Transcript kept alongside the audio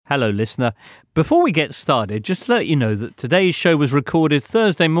Hello, listener. Before we get started, just to let you know that today's show was recorded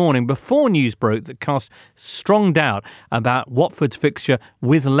Thursday morning before news broke that cast strong doubt about Watford's fixture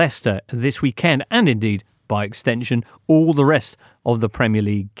with Leicester this weekend, and indeed, by extension, all the rest of the Premier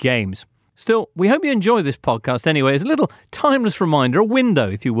League games. Still, we hope you enjoy this podcast anyway as a little timeless reminder, a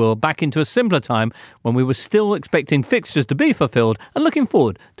window, if you will, back into a simpler time when we were still expecting fixtures to be fulfilled and looking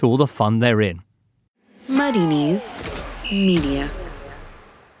forward to all the fun therein. Muddy Knees Media.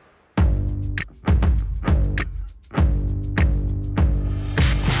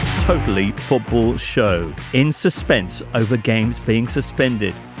 Totally Football Show, in suspense over games being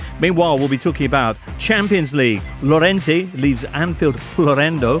suspended. Meanwhile, we'll be talking about Champions League. Llorente leaves Anfield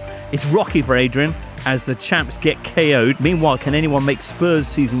florendo. It's rocky for Adrian as the champs get KO'd. Meanwhile, can anyone make Spurs'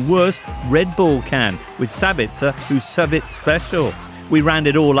 season worse? Red Bull can, with Sabitzer, who's Sabit special. We round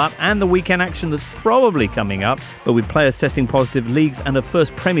it all up, and the weekend action that's probably coming up, but with players testing positive, leagues and a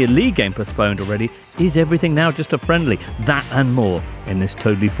first Premier League game postponed already. Is everything now just a friendly? That and more in this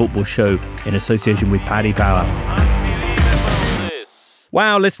Totally Football Show in association with Paddy Power.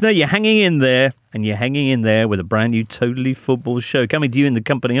 Wow, listener, you're hanging in there, and you're hanging in there with a brand new Totally Football Show coming to you in the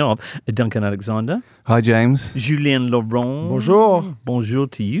company of Duncan Alexander. Hi, James. Julien Laurent. Bonjour. Bonjour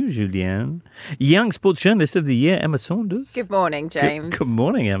to you, Julien. Young Sports Journalist of the Year, Emma Saunders. Good morning, James. Good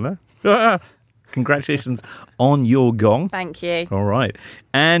morning, Emma. Congratulations on your gong. Thank you. All right.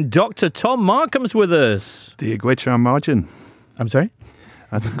 And Dr. Tom Markham's with us. Diagwitch on margin. I'm sorry?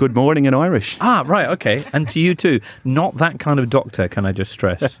 That's good morning in Irish. Ah, right, okay. And to you too. Not that kind of doctor, can I just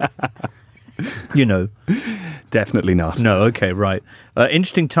stress? You know. Definitely not. No, okay, right.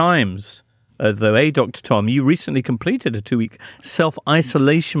 Interesting times, though, Dr. Tom? You recently completed a 2-week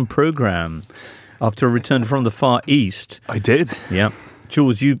self-isolation program after a return from the Far East. I did. Yeah.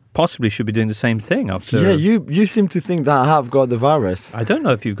 Jules, you possibly should be doing the same thing after... Yeah, you seem to think that I have got the virus. I don't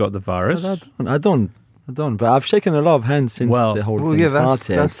know if you've got the virus. I don't. But I've shaken a lot of hands since the whole thing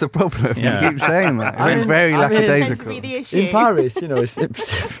started. That's the problem. Yeah. You keep saying that. I mean, very lackadaisical. Tends to be the issue. In Paris, it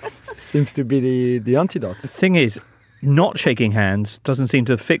seems to be the antidote. The thing is, not shaking hands doesn't seem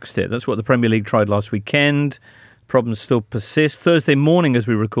to have fixed it. That's what the Premier League tried last weekend. Problems still persist. Thursday morning as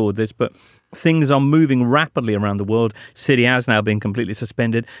we record this, but things are moving rapidly around the world. City has now been completely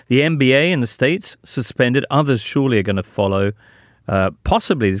suspended. The NBA in the States suspended. Others surely are going to follow.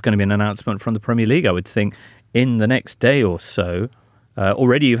 Possibly there's going to be an announcement from the Premier League, I would think, in the next day or so.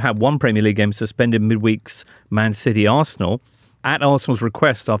 Already you've had one Premier League game suspended midweek's Man City-Arsenal at Arsenal's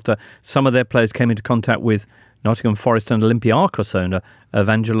request after some of their players came into contact with Nottingham Forest and Olympiacos owner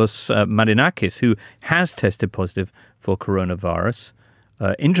Evangelos Marinakis, who has tested positive for coronavirus.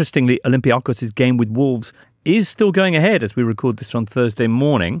 Interestingly, Olympiacos' game with Wolves is still going ahead as we record this on Thursday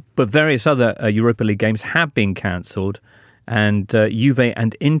morning, but various other Europa League games have been cancelled. And Juve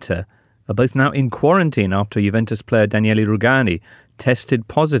and Inter are both now in quarantine after Juventus player Daniele Rugani tested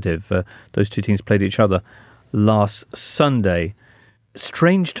positive. Those two teams played each other last Sunday.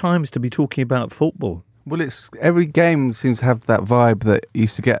 Strange times to be talking about football. Well, every game seems to have that vibe that you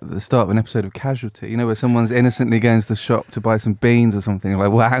used to get at the start of an episode of Casualty, you know, where someone's innocently going to the shop to buy some beans or something. You're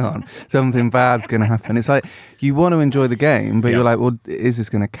like, well, hang on, something bad's going to happen. It's like, you want to enjoy the game, but you're like, well, is this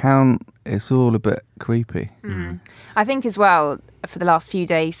going to count? It's all a bit creepy. I think as well, for the last few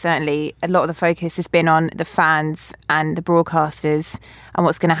days, certainly, a lot of the focus has been on the fans and the broadcasters and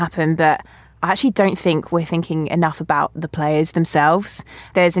what's going to happen, but I actually don't think we're thinking enough about the players themselves.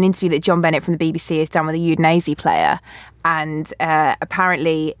 There's an interview that John Bennett from the BBC has done with a Udinese player, and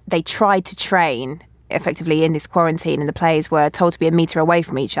apparently they tried to train effectively in this quarantine, and the players were told to be a metre away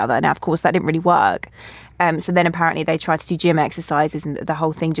from each other. Now, of course, that didn't really work. So then apparently they tried to do gym exercises and the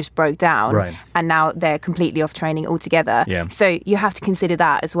whole thing just broke down. Right. And now they're completely off training altogether. Yeah. So you have to consider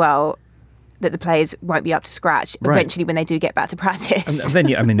that as well, that the players won't be up to scratch eventually when they do get back to practice. And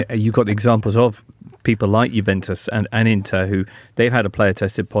then, you've got examples of people like Juventus and Inter who they've had a player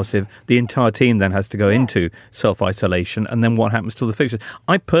tested positive. The entire team then has to go into self-isolation. And then what happens to the fixtures?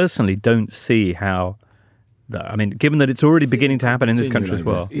 I personally don't see how... given that it's already beginning to happen in this country as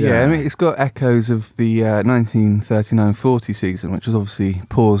well. Yeah, it's got echoes of the 1939-40 season, which was obviously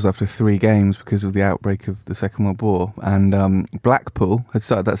paused after 3 games because of the outbreak of the Second World War. And Blackpool had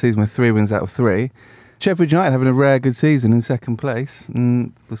started that season with 3 wins out of 3. Sheffield United having a rare good season in second place,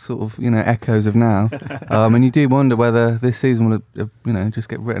 and the sort of echoes of now. And you do wonder whether this season will just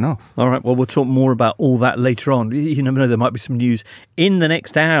get written off. All right, well, we'll talk more about all that later on. You never know, there might be some news in the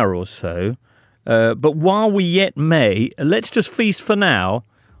next hour or so. But while we yet may, let's just feast for now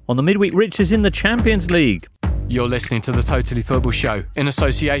on the midweek riches in the Champions League. You're listening to the Totally Football Show in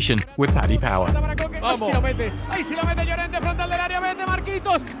association with Paddy Power. Ahí sí la mete Llorente, frontal del área, mete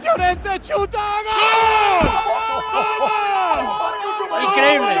Marquitos. Llorente chuta. ¡Gol!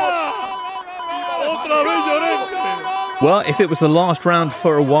 Increíble. Otra vez Llorente. Well, if it was the last round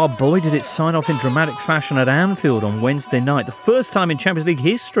for a while, boy, did it sign off in dramatic fashion at Anfield on Wednesday night. The first time in Champions League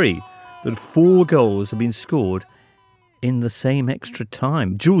history that 4 goals have been scored in the same extra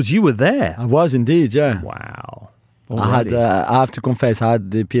time. Jules, you were there. I was indeed, yeah. Wow. I have to confess, I had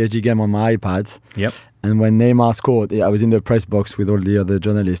the PSG game on my iPad. Yep. And when Neymar scored, I was in the press box with all the other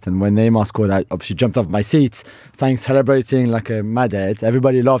journalists. And when Neymar scored, I obviously jumped off my seat, starting celebrating like a madhead.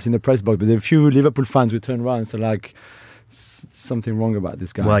 Everybody laughed in the press box, but a few Liverpool fans would turn around and say, like, something wrong about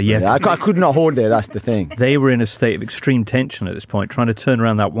this guy. Well, yeah. I could not hold it, that's the thing. They were in a state of extreme tension at this point, trying to turn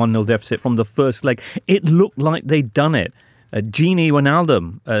around that 1-0 deficit from the first leg. It looked like they'd done it. Gini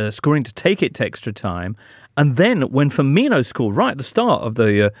Wijnaldum scoring to take it to extra time. And then when Firmino scored right at the start of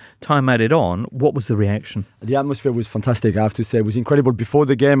the time added on, what was the reaction? The atmosphere was fantastic, I have to say. It was incredible before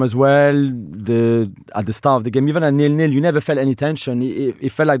the game as well. At the start of the game, even at 0-0, you never felt any tension.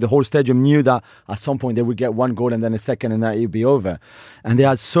 It felt like the whole stadium knew that at some point they would get one goal and then a second and that it would be over. And they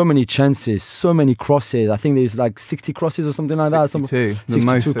had so many chances, so many crosses. I think there's like 60 crosses or something like 62. that. The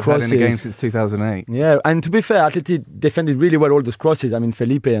most they've had in a game since 2008. Yeah, and to be fair, Atleti defended really well all those crosses. I mean,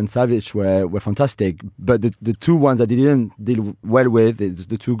 Felipe and Savic were fantastic. But the two ones that they didn't deal well with,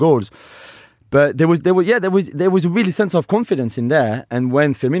 the 2 goals. But there was a really sense of confidence in there. And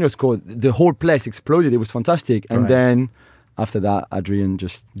when Firmino scored, the whole place exploded. It was fantastic. And then after that, Adrian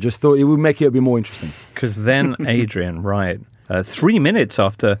just thought it would make it a bit more interesting. Because then Adrian, 3 minutes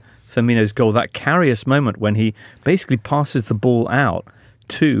after Firmino's goal, that Karius moment when he basically passes the ball out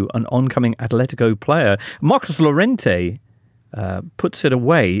to an oncoming Atletico player, Marcos Llorente puts it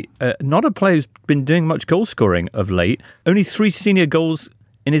away. Not a player who's been doing much goal scoring of late. Only 3 senior goals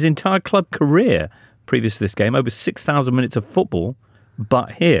in his entire club career previous to this game. Over 6,000 minutes of football.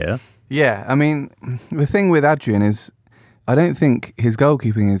 But here... Yeah, I mean, the thing with Adrian is I don't think his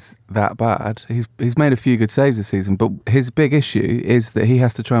goalkeeping is that bad. He's made a few good saves this season, but his big issue is that he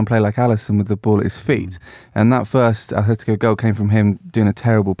has to try and play like Alisson with the ball at his feet. And that first Atletico goal came from him doing a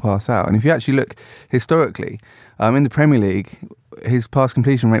terrible pass out. And if you actually look historically, in the Premier League, his pass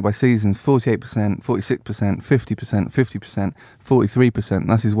completion rate by seasons, 48%, 46%, 50%, 50%, 43%.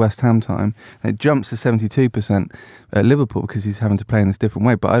 That's his West Ham time. And it jumps to 72% at Liverpool because he's having to play in this different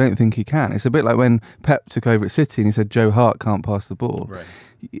way. But I don't think he can. It's a bit like when Pep took over at City and he said Joe Hart can't pass the ball. Right.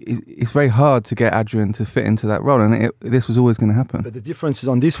 It's very hard to get Adrian to fit into that role, and this was always going to happen. But the difference is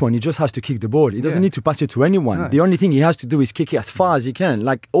on this one, he just has to kick the ball. He doesn't need to pass it to anyone. No. The only thing he has to do is kick it as far as he can.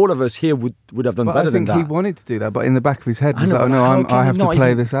 Like all of us here would have done better than that. I think he wanted to do that, but in the back of his head, he was like, I have to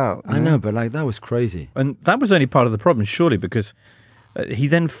play this out. I know, but like that was crazy. And that was only part of the problem, surely, because he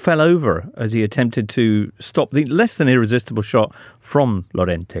then fell over as he attempted to stop the less than irresistible shot from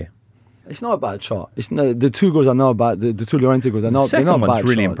Llorente. It's not a bad shot. It's no, the 2 goals are not bad. The 2 Llorente goals are not. The 2nd one's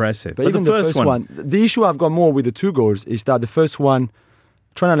really shots. impressive. But even the first one, the issue I've got more with the 2 goals is that the first one,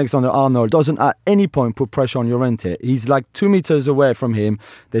 Trent Alexander-Arnold doesn't at any point put pressure on Llorente. He's like 2 meters away from him.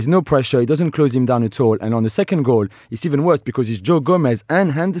 There's no pressure. He doesn't close him down at all. And on the second goal, it's even worse because it's Joe Gomez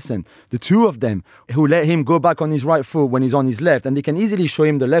and Henderson, the 2 of them, who let him go back on his right foot when he's on his left. And they can easily show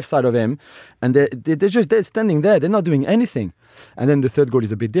him the left side of him. And they're standing there. They're not doing anything. And then the third goal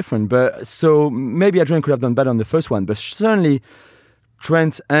is a bit different. But so maybe Adrian could have done better on the first one. But certainly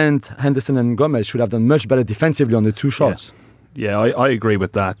Trent and Henderson and Gomez should have done much better defensively on the 2 shots. Yeah, I agree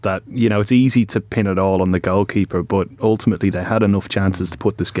with that. That, it's easy to pin it all on the goalkeeper, but ultimately they had enough chances to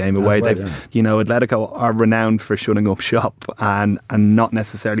put this game away. Right, Atletico are renowned for shutting up shop and not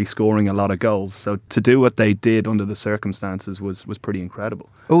necessarily scoring a lot of goals. So to do what they did under the circumstances was pretty incredible.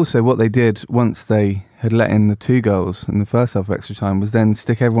 Also, what they did once they had let in the 2 goals in the first half of extra time was then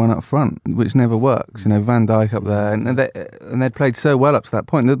stick everyone up front, which never works. Van Dijk up there, and they'd played so well up to that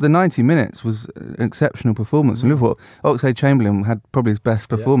point. The 90 minutes was an exceptional performance from Liverpool. Oxlade-Chamberlain had probably his best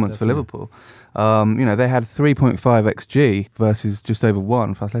performance for Liverpool. They had 3.5 XG versus just over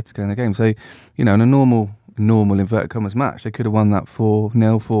 1 for Atletico in the game. So, in a normal inverted commas match, they could have won that 4-0,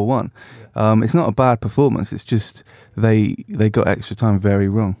 4-1. It's not a bad performance. It's just they got extra time very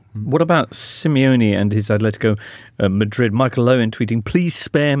wrong. What about Simeone and his Atletico Madrid? Michael Owen tweeting, "Please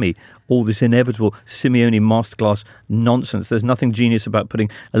spare me all this inevitable Simeone masterclass nonsense. There's nothing genius about putting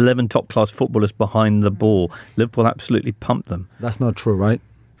 11 top-class footballers behind the ball. Liverpool absolutely pumped them." That's not true, right?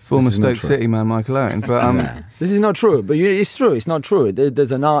 Former Stoke City man Michael Owen. But this is not true. But it's true. It's not true.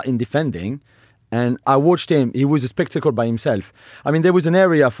 There's an art in defending. And I watched him. He was a spectacle by himself. I mean, there was an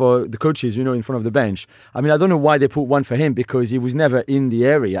area for the coaches, in front of the bench. I mean, I don't know why they put one for him, because he was never in the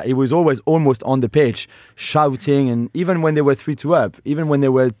area. He was always almost on the pitch, shouting, and even when they were 3-2 up, even when they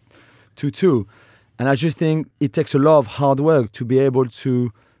were 2-2. And I just think it takes a lot of hard work to be able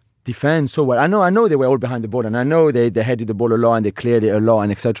to defend so well. I know they were all behind the ball, and I know they headed the ball a lot and they cleared it a lot,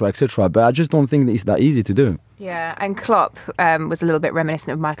 and etc. But I just don't think that it's that easy to do. Yeah, and Klopp was a little bit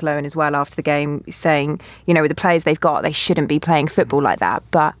reminiscent of Michael Owen as well after the game, saying, with the players they've got, they shouldn't be playing football like that,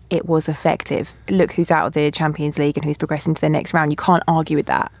 but it was effective. Look who's out of the Champions League and who's progressing to the next round. You can't argue with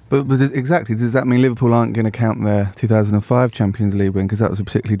that. But exactly, does that mean Liverpool aren't going to count their 2005 Champions League win because that was a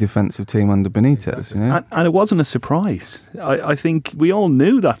particularly defensive team under Benitez? Exactly. And it wasn't a surprise. I think we all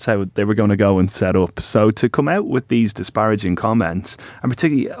knew that's how they were going to go and set up. So to come out with these disparaging comments, and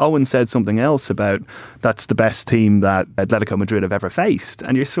particularly Owen said something else about that's the best team that Atletico Madrid have ever faced,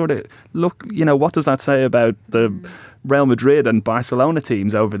 and you're sort of look, what does that say about the Real Madrid and Barcelona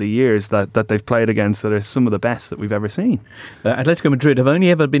teams over the years that they've played against that are some of the best that we've ever seen? Atletico Madrid have only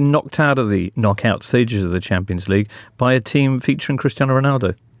ever been knocked out of the knockout stages of the Champions League by a team featuring Cristiano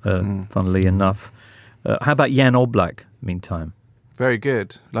Ronaldo, funnily enough. How about Jan Oblak, meantime? Very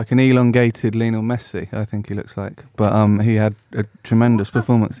good. Like an elongated Lionel Messi, I think he looks like. But he had a tremendous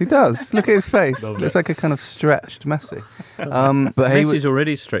performance. He does. Look at his face. Looks like a kind of stretched Messi. But Messi's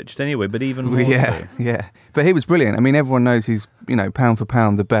already stretched anyway, but even more so. Yeah. But he was brilliant. I mean, everyone knows he's, pound for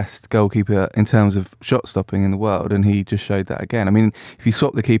pound the best goalkeeper in terms of shot stopping in the world, and he just showed that again. I mean, if you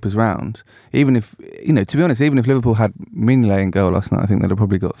swap the keepers round, even if, to be honest, even if Liverpool had Mignolet in goal last night, I think they'd have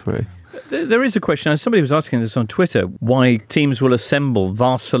probably got through. There is a question, somebody was asking this on Twitter, why teams will assemble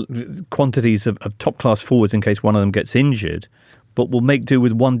vast quantities of top-class forwards in case one of them gets injured, but will make do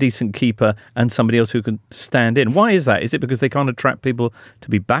with one decent keeper and somebody else who can stand in. Why is that? Is it because they can't attract people to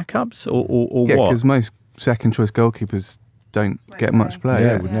be backups or what? Yeah, because most second-choice goalkeepers don't get much play.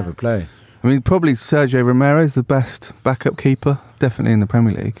 Yeah, would never play. I mean, probably Sergio Romero is the best backup keeper, definitely in the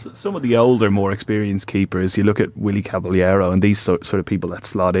Premier League. Some of the older, more experienced keepers, you look at Willy Caballero and these sort of people that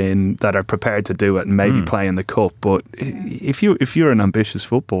slot in, that are prepared to do it and maybe play in the cup. But if you're an ambitious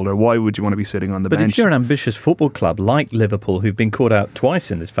footballer, why would you want to be sitting on the bench? But if you're an ambitious football club like Liverpool, who've been caught out twice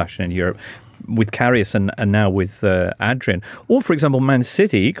in this fashion in Europe, with Karius and now with Adrian, or for example, Man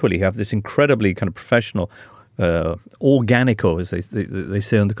City equally have this incredibly kind of professional organico, as they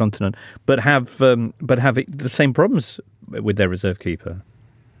say on the continent, but have the same problems with their reserve keeper.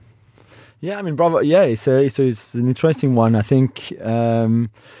 Yeah, I mean, Bravo. Yeah, it's an interesting one. I think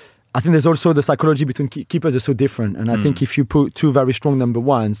there's also the psychology between keepers are so different, and I think if you put two very strong number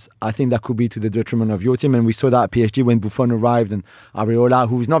ones, I think that could be to the detriment of your team. And we saw that at PSG when Buffon arrived and Areola,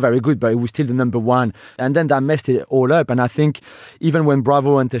 who was not very good, but he was still the number one, and then that messed it all up. And I think even when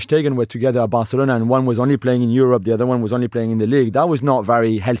Bravo and Ter Stegen were together at Barcelona, and one was only playing in Europe, the other one was only playing in the league, that was not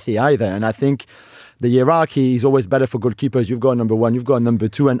very healthy either. And I think the hierarchy is always better for goalkeepers. You've got number one, you've got number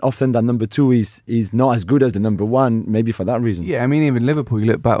two, and often that number two is not as good as the number one, maybe for that reason. Yeah, I mean, even Liverpool, you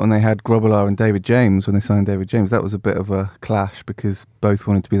look back when they had Grobbelaar and David James, when they signed David James, that was a bit of a clash because both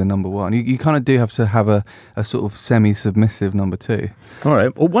wanted to be the number one. You kind of do have to have a sort of semi-submissive number two. All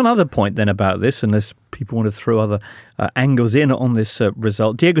right. Well, one other point then about this, unless people want to throw other angles in on this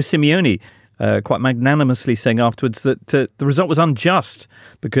result, Diego Simeone quite magnanimously saying afterwards that the result was unjust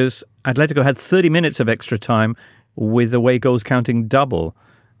because Atletico had 30 minutes of extra time with away goals counting double.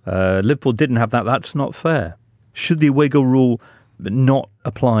 Liverpool didn't have that. That's not fair. Should the away goal rule not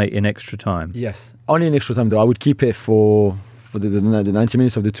apply in extra time? Yes. Only in extra time, though. I would keep it for the 90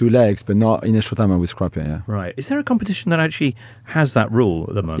 minutes of the two legs, but not in extra time. I would scrap it, yeah. Right. Is there a competition that actually has that rule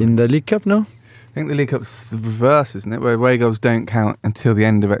at the moment? In the League Cup, no? I think the League Cup's the reverse, isn't it? Where away goals don't count until the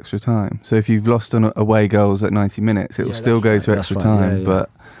end of extra time. So if you've lost on away goals at 90 minutes, it will still go to extra time. Yeah. But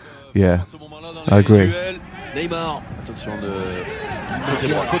yeah, I agree. Neymar, attention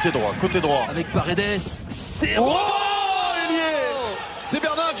côté droit avec Paredes. C'est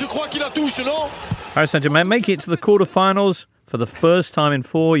Bernat, je crois qu'il la touche, non? Paris Saint-Germain making it to the quarterfinals for the first time in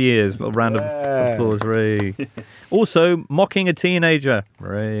 4 years. A little round of applause, Ray. Also, mocking a teenager.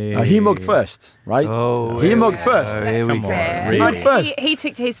 Ray. He mugged first, right? Oh, he mugged first. Here we go. Really? He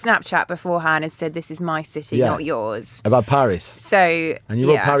took to his Snapchat beforehand and said, "This is my city, not yours." About Paris. So, and he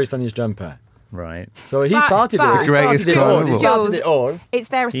wrote Paris on his jumper. Right. So he started it. The greatest trial. He started it all. It's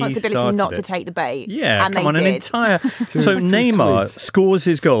their responsibility not to take the bait. Yeah, and come on, did. an entire... So Neymar scores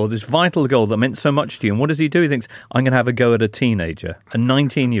his goal, this vital goal that meant so much to you. And what does he do? He thinks, I'm going to have a go at a teenager, a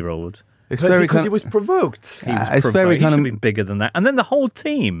 19-year-old. It's very because he was provoked. He was provoked. He should be bigger than that. And then the whole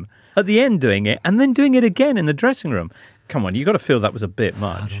team at the end doing it, and then doing it again in the dressing room. come on, you got to feel that was a bit I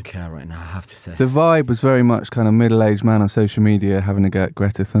much. don't care right now, I have to say. The vibe was very much kind of middle-aged man on social media having a go at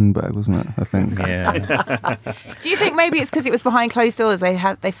Greta Thunberg, wasn't it? I think. Yeah. Do you think maybe it's because it was behind closed doors?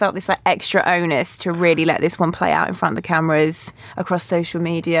 They felt this like extra onus to really let this one play out in front of the cameras across social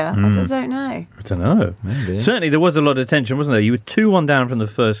media. I just don't know. I don't know. Maybe. Certainly, there was a lot of tension, wasn't there? You were 2-1 down from the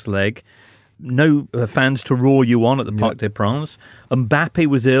first leg. No fans to roar you on at the Parc des Princes. Mbappe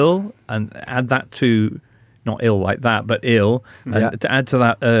was ill, and add that to, not ill like that, but ill. And to add to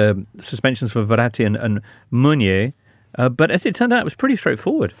that, suspensions for Verratti and Meunier. But as it turned out, it was pretty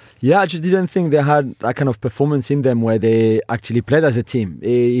straightforward. Yeah, I just didn't think they had that kind of performance in them where they actually played as a team.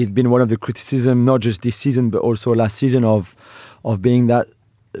 It's been one of the criticism, not just this season, but also last season of being that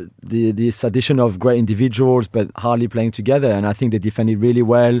this addition of great individuals but hardly playing together. And I think they defended really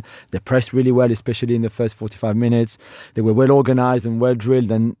well. They pressed really well, especially in the first 45 minutes. They were well organized and well drilled,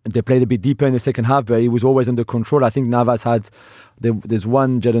 and they played a bit deeper in the second half, but it was always under control. I think Navas had there's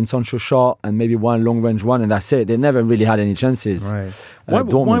one Jadon Sancho shot and maybe one long range one, and that's it. They never really had any chances. Right.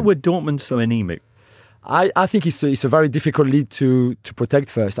 Why were Dortmund so anemic? I think it's a very difficult lead to protect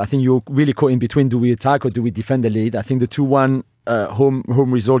first. I think you're really caught in between. Do we attack or do we defend the lead? I think the 2-1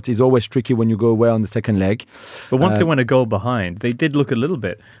 home result is always tricky when you go away on the second leg. But once they went a goal behind, they did look a little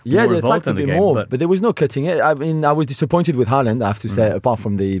bit more they involved attacked in a the bit game. more, but there was no cutting it. I mean, I was disappointed with Haaland, I have to say, apart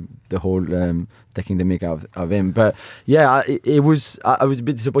from the whole taking the mick out of him. But yeah, I was a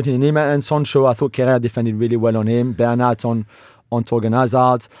bit disappointed in him. And Sancho, I thought Kerrer defended really well on him. Bernat on Torgan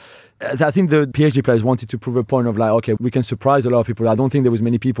Hazard. I think the PSG players wanted to prove a point of like, okay, we can surprise a lot of people. I don't think there was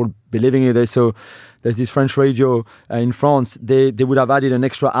many people believing in it. So there's this French radio in France. They would have added an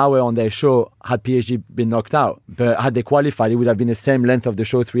extra hour on their show had PSG been knocked out. But had they qualified, it would have been the same length of the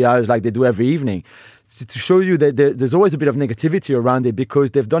show, 3 hours, like they do every evening. To show you that there's always a bit of negativity around it because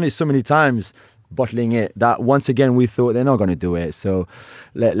they've done it so many times, bottling it, that once again we thought they're not going to do it. So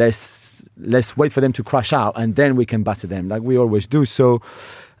let's wait for them to crash out and then we can batter them like we always do. So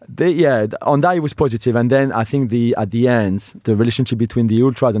on that it was positive. And then I think at the end, the relationship between the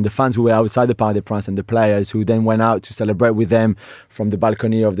ultras and the fans who were outside the Parc des Princes and the players who then went out to celebrate with them from the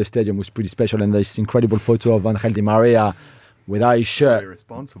balcony of the stadium was pretty special. And there's this incredible photo of Angel Di Maria without his shirt,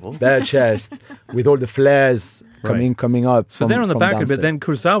 irresponsible, bare chest, with all the flares coming up. So they're on the back, but then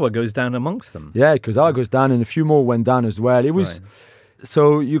Kurzawa goes down amongst them. Yeah, Kurzawa goes down, and a few more went down as well. It was. Right.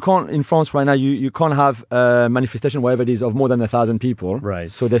 So you can't, in France right now, you can't have a manifestation, whatever it is, of more than 1,000 people. Right.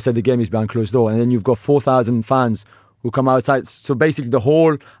 So they said the game is behind closed door. And then you've got 4,000 fans who come outside. So basically the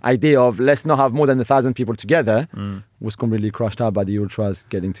whole idea of let's not have more than 1,000 people together was completely crushed out by the ultras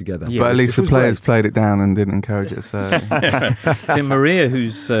getting together. Yeah, but at least the players played it down and didn't encourage it. So Di Maria,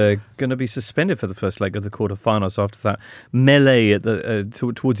 who's going to be suspended for the first leg of the quarterfinals after that melee at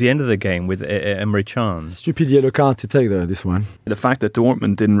towards the end of the game with Emre Can. Stupid yellow card to take this one. The fact that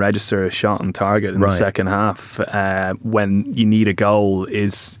Dortmund didn't register a shot on target in the second half when you need a goal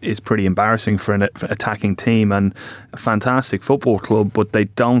is pretty embarrassing for an attacking team and a fantastic football club, but they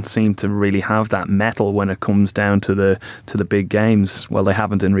don't seem to really have that mettle when it comes down to the big games. Well, they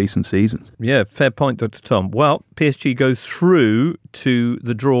haven't in recent seasons. Yeah, fair point, Dr. Tom. Well, PSG goes through to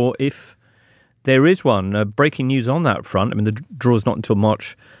the draw if there is one. Breaking news on that front. I mean, the draw's not until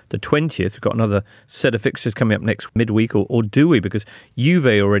March the 20th. We've got another set of fixtures coming up next midweek, or do we? Because Juve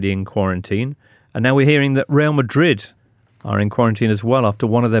already in quarantine. And now we're hearing that Real Madrid are in quarantine as well after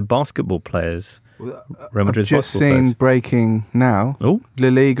one of their basketball players. Real Madrid's I've just seen breaking now. Oh, La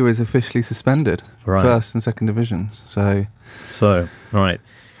Liga is officially suspended. Right. First and second divisions. So right.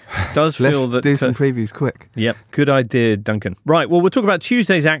 Does feel let's that do some previews quick. Yep, good idea, Duncan. Right, well, we'll talk about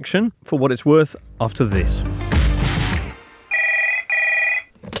Tuesday's action for what it's worth after this.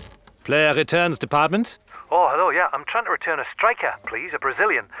 Player returns department. Oh, hello, yeah. I'm trying to return a striker, please, a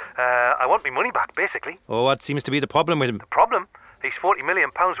Brazilian. I want my money back, basically. Oh, what seems to be the problem with him? The problem? He's £40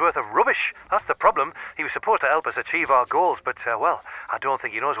 million worth of rubbish. That's the problem. He was supposed to help us achieve our goals, but, well, I don't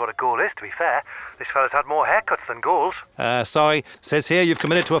think he knows what a goal is, to be fair. This fella's had more haircuts than goals. Sorry. Says here you've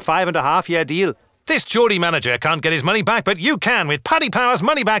committed to a 5.5-year deal. This Geordie manager can't get his money back, but you can with Paddy Power's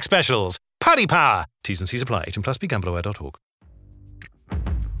money back specials. Paddy Power. T's and C's apply. 18+BGambleAware.org.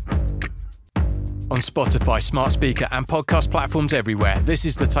 On Spotify, smart speaker and podcast platforms everywhere, this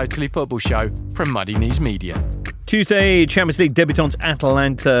is the Totally Football Show from Muddy Knees Media. Tuesday, Champions League debutants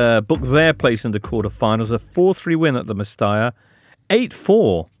Atalanta booked their place in the quarterfinals. A 4-3 win at the Mestalla.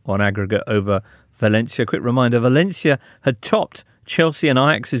 8-4 on aggregate over Valencia. Quick reminder, Valencia had topped Chelsea and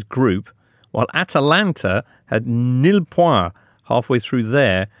Ajax's group, while Atalanta had 0 points halfway through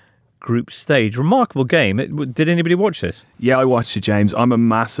their group stage. Remarkable game. Did anybody watch this? Yeah, I watched it, James. I'm a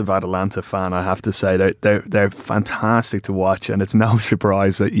massive Atalanta fan, I have to say. They're fantastic to watch, and it's no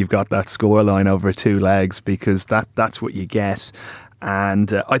surprise that you've got that scoreline over 2 legs, because that's what you get.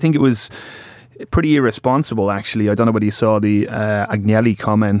 And I think it was pretty irresponsible, actually. I don't know whether you saw the Agnelli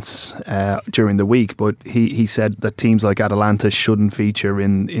comments during the week, but he said that teams like Atalanta shouldn't feature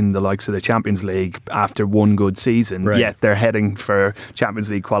in the likes of the Champions League after one good season, yet they're heading for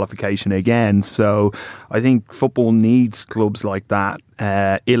Champions League qualification again. So I think football needs clubs like that.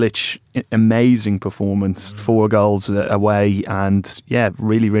 Ilic, amazing performance, 4 goals away, and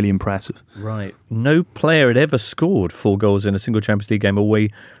really, really impressive. Right. No player had ever scored 4 goals in a single Champions League game away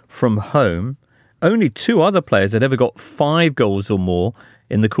from home. Only 2 other players had ever got 5 goals or more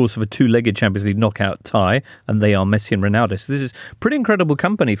in the course of a 2-legged Champions League knockout tie, and they are Messi and Ronaldo. So this is pretty incredible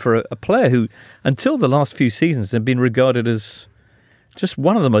company for a player who, until the last few seasons, had been regarded as just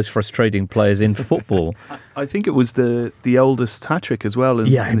one of the most frustrating players in football. I think it was the oldest hat-trick as well in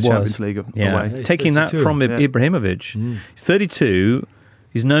the Champions League away. Taking 32. That from Ibrahimovic. He's 32.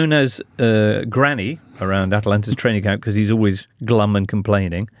 He's known as Granny around Atalanta's training camp because he's always glum and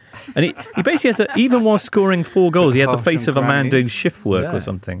complaining. And he basically has even while scoring 4 goals, he had the face of a man doing shift work or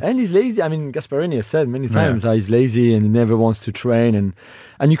something. And he's lazy. I mean, Gasperini has said many times that he's lazy and he never wants to train.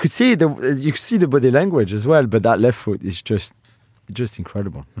 And you could see the body language as well. But that left foot is just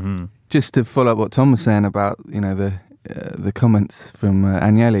incredible. Mm. Just to follow up what Tom was saying about the comments from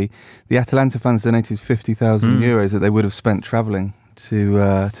Agnelli, the Atalanta fans donated 50,000 euros that they would have spent travelling to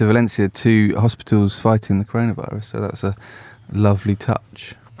Valencia, to hospitals fighting the coronavirus. So that's a lovely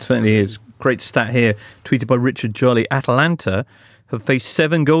touch. Certainly is. Great stat here, tweeted by Richard Jolly. Atalanta have faced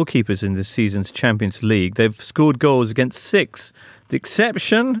 7 goalkeepers in this season's Champions League. They've scored goals against 6. The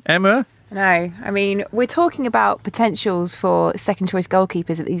exception, Emma? No, I mean, we're talking about potentials for second-choice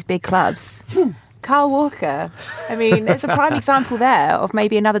goalkeepers at these big clubs. Kyle Walker. I mean, it's a prime example there of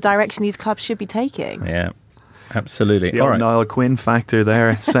maybe another direction these clubs should be taking. Yeah, absolutely. The old Niall Quinn factor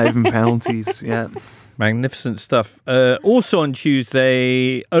there, saving penalties. Yeah. Magnificent stuff. Also on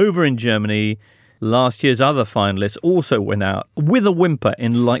Tuesday, over in Germany, last year's other finalists also went out with a whimper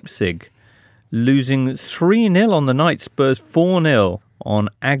in Leipzig, losing 3-0 on the night. Spurs 4-0 on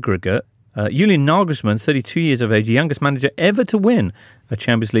aggregate. Julian Nagelsmann, 32 years of age, the youngest manager ever to win a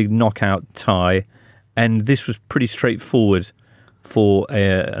Champions League knockout tie. And this was pretty straightforward for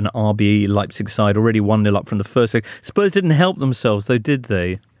an RB Leipzig side, already 1-0 up from the first leg. Spurs didn't help themselves, though, did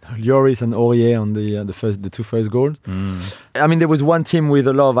they? Lloris and Aurier on the 2 first goals. I mean, there was one team with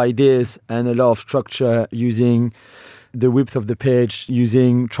a lot of ideas and a lot of structure, using the width of the pitch,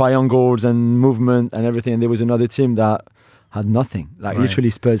 using triangles and movement and everything. And there was another team that had nothing. Literally,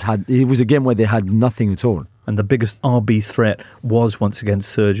 Spurs it was a game where they had nothing at all. And the biggest RB threat was once again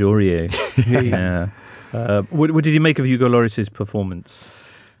Serge Aurier. Yeah. What did you make of Hugo Lloris's performance?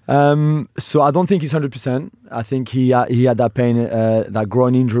 So I don't think he's 100%. I think he had that pain, that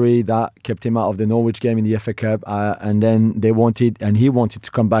groin injury that kept him out of the Norwich game in the FA Cup, and then he wanted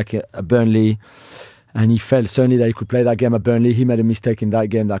to come back at Burnley, and he felt certainly that he could play that game at Burnley. He made a mistake in that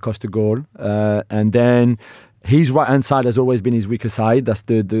game that cost a goal, and then his right-hand side has always been his weaker side. That's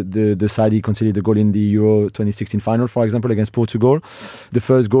the side he conceded the goal in the Euro 2016 final, for example, against Portugal. The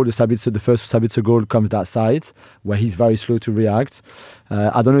first goal, the first Sabitzer goal comes that side, where he's very slow to react.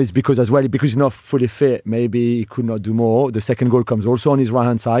 I don't know, it's because he's not fully fit, maybe he could not do more. The second goal comes also on his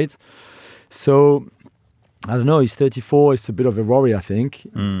right-hand side. So, I don't know, he's 34, it's a bit of a worry, I think,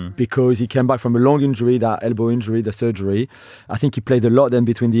 because he came back from a long injury, that elbow injury, the surgery. I think he played a lot then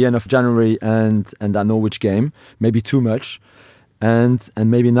between the end of January and that Norwich game, maybe too much. And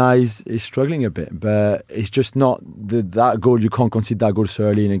maybe now he's struggling a bit, but it's just not that goal. You can't concede that goal so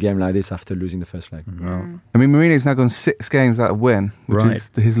early in a game like this after losing the first leg. I mean, Mourinho's now gone 6 games without a win, which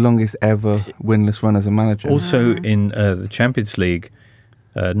is his longest ever winless run as a manager. Also in the Champions League,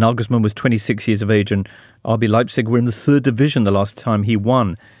 Nagelsmann was 26 years of age, and RB Leipzig were in the 3rd division the last time he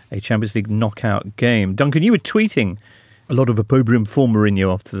won a Champions League knockout game. Duncan, you were tweeting a lot of opprobrium for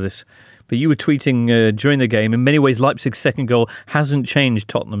Mourinho after this, but you were tweeting during the game, in many ways Leipzig's second goal hasn't changed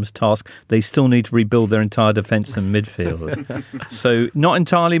Tottenham's task. They still need to rebuild their entire defence and midfield. So not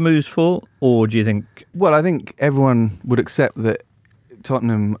entirely Mou's fault, or do you think... Well, I think everyone would accept that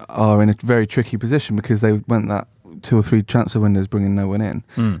Tottenham are in a very tricky position because they went that 2 or 3 transfer windows bringing no one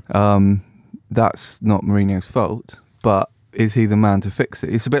in. That's not Mourinho's fault, but is he the man to fix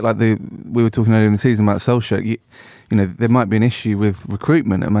it? It's a bit like we were talking earlier in the season about Solskjaer. You know, there might be an issue with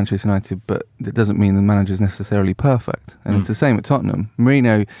recruitment at Manchester United, but it doesn't mean the manager's necessarily perfect. And it's the same at Tottenham.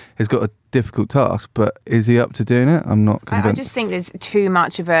 Mourinho has got a difficult task, but is he up to doing it? I'm not convinced. I just think there's too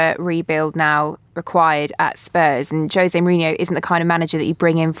much of a rebuild now required at Spurs, and Jose Mourinho isn't the kind of manager that you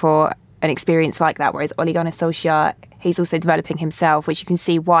bring in for an experience like that, whereas Ole Gunnar Solskjaer, he's also developing himself, which you can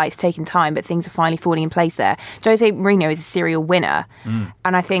see why it's taken time, but things are finally falling in place there. Jose Mourinho is a serial winner,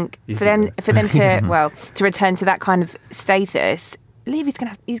 and I think for them to to return to that kind of status, Levy's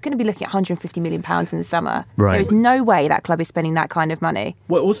he's going to be looking at £150 million in the summer. Right. There is no way that club is spending that kind of money.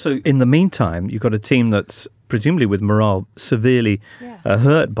 Well, also in the meantime, you've got a team that's presumably with morale severely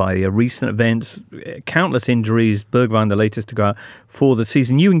hurt by recent events, countless injuries. Bergwijn, the latest to go out for the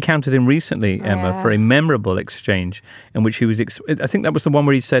season. You encountered him recently, Emma, for a memorable exchange in which he was, I think that was the one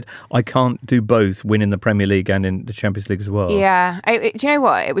where he said, I can't do both, win in the Premier League and in the Champions League as well. Yeah. Do you know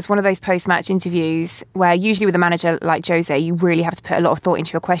what? It was one of those post-match interviews where usually with a manager like Jose, you really have to put a lot of thought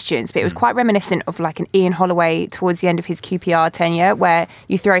into your questions. But it was quite reminiscent of like an Ian Holloway towards the end of his QPR tenure, where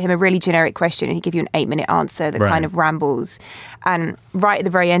you throw him a really generic question and he'd give you an 8-minute answer that kind of rambles. And right at the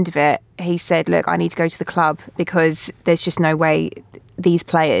very end of it, he said, look, I need to go to the club because there's just no way these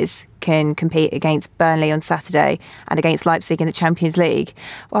players can compete against Burnley on Saturday and against Leipzig in the Champions League.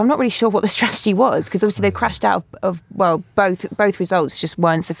 Well, I'm not really sure what the strategy was, because obviously they crashed out of both results just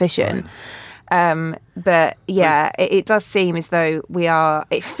weren't sufficient. But yeah, it does seem as though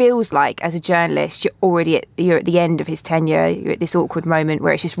it feels like as a journalist, you're at the end of his tenure. You're at this awkward moment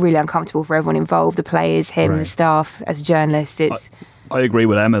where it's just really uncomfortable for everyone involved, the players, him, the staff. As a journalist, I agree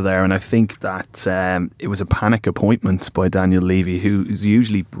with Emma there, and I think that it was a panic appointment by Daniel Levy, who is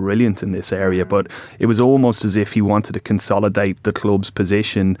usually brilliant in this area, but it was almost as if he wanted to consolidate the club's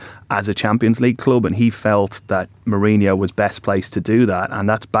position as a Champions League club, and he felt that Mourinho was best placed to do that, and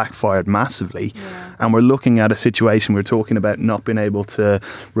that's backfired massively. And we're looking at a situation, we're talking about not being able to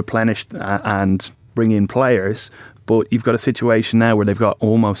replenish and bring in players, but you've got a situation now where they've got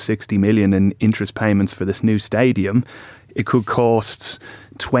almost 60 million in interest payments for this new stadium. It could cost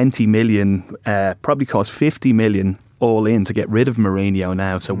 20 million, probably cost 50 million all in to get rid of Mourinho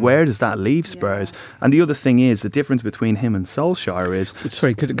now. So where does that leave Spurs? And the other thing is, the difference between him and Solskjaer is...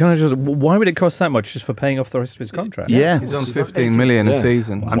 Sorry, can I just... Why would it cost that much just for paying off the rest of his contract? Yeah. He's on 15 million a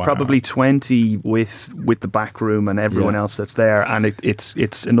season. And probably 20 with the back room and everyone else that's there. And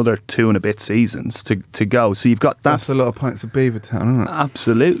it's another 2 and a bit seasons to go. So you've got that. That's a lot of pints of Beavertown, isn't it?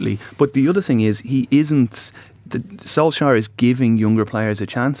 Absolutely. But the other thing is, he isn't... Solskjaer is giving younger players a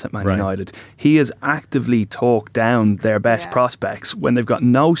chance at Man United. He has actively talked down their best prospects when they've got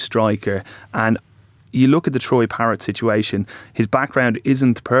no striker. And you look at the Troy Parrott situation, his background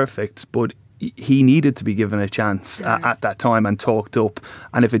isn't perfect, but he needed to be given a chance at that time and talked up.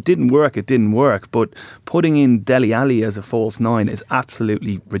 And if it didn't work, it didn't work. But putting in Dele Alli as a false 9 is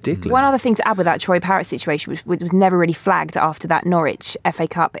absolutely ridiculous. One other thing to add with that Troy Parrott situation, which was never really flagged after that Norwich FA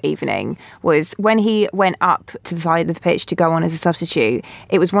Cup evening, was when he went up to the side of the pitch to go on as a substitute,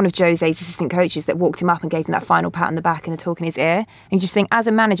 it was one of Jose's assistant coaches that walked him up and gave him that final pat on the back and a talk in his ear. And you just think, as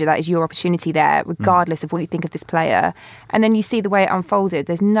a manager, that is your opportunity there, regardless of what you think of this player. And then you see the way it unfolded.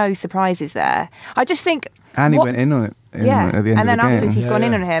 There's no surprises there. I just think... And he went in on it at the end of the game. And then afterwards he's gone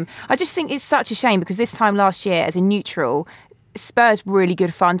in on him. I just think it's such a shame, because this time last year, as a neutral, Spurs were really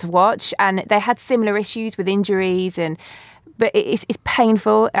good fun to watch, and they had similar issues with injuries, but it's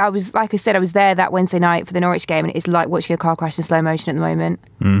painful. I was there that Wednesday night for the Norwich game, and it's like watching a car crash in slow motion at the moment.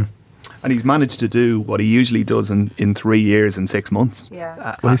 And he's managed to do what he usually does in 3 years and 6 months.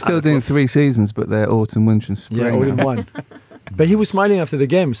 Yeah. Well, he's still doing 3 seasons, but they're autumn, winter and spring. Yeah, all in one. But he was smiling after the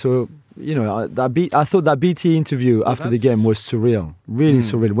game, so... You know, I thought that BT interview after the game was surreal, really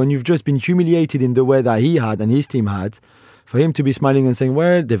surreal. When you've just been humiliated in the way that he had and his team had, for him to be smiling and saying,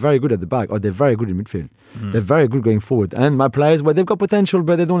 well, they're very good at the back, or they're very good in midfield. They're very good going forward. And my players, well, they've got potential,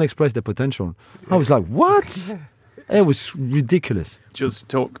 but they don't express their potential. I was like, what? It was ridiculous. Just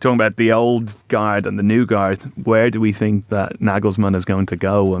talking about the old guard and the new guard, where do we think that Nagelsmann is going to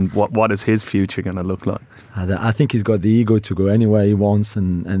go, and what is his future going to look like? I think he's got the ego to go anywhere he wants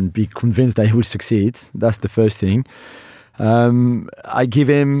and be convinced that he will succeed. That's the first thing. I give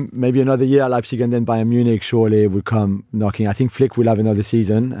him maybe another year at Leipzig, and then Bayern Munich surely will come knocking. I think Flick will have another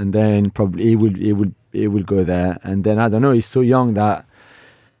season, and then probably he will go there. And then I don't know, he's so young that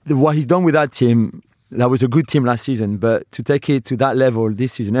what he's done with that team, that was a good team last season, but to take it to that level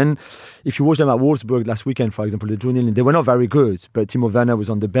this season. And if you watch them at Wolfsburg last weekend, for example, they were not very good, but Timo Werner was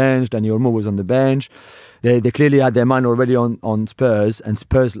on the bench, Dani Olmo was on the bench. They clearly had their mind already on Spurs, and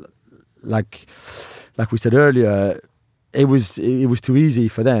Spurs, like we said earlier, it was too easy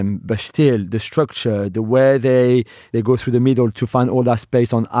for them. But still, the structure, the way they go through the middle to find all that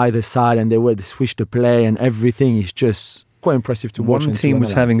space on either side, and the way they switch the play and everything is just quite impressive to watch. One team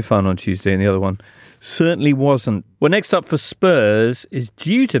was having fun on Tuesday and the other one certainly wasn't. Well, next up for Spurs is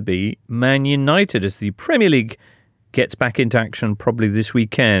due to be Man United as the Premier League gets back into action probably this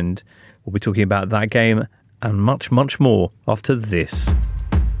weekend. We'll be talking about that game and much, much more after this.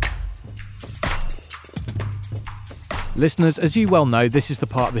 Listeners, as you well know, this is the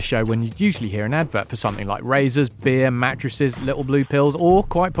part of the show when you usually hear an advert for something like razors, beer, mattresses, little blue pills, or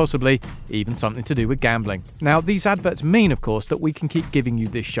quite possibly even something to do with gambling. Now, these adverts mean, of course, that we can keep giving you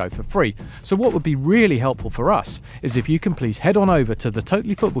this show for free. So what would be really helpful for us is if you can please head on over to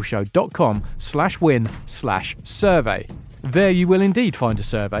thetotallyfootballshow.com/win/survey. There you will indeed find a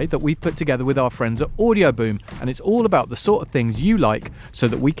survey that we've put together with our friends at Audioboom, and it's all about the sort of things you like so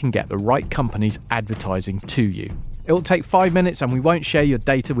that we can get the right companies advertising to you. It'll take 5 minutes and we won't share your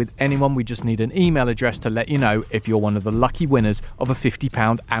data with anyone. We just need an email address to let you know if you're one of the lucky winners of a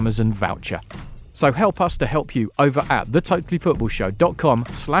 £50 Amazon voucher. So help us to help you over at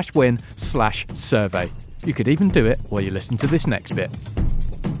thetotallyfootballshow.com/win/survey. You could even do it while you listen to this next bit.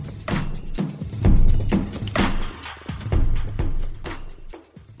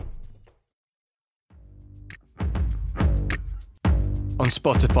 On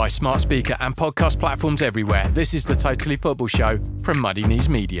Spotify, smart speaker and podcast platforms everywhere, this is the Totally Football Show from Muddy Knees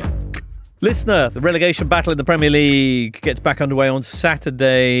Media. Listener, the relegation battle in the Premier League gets back underway on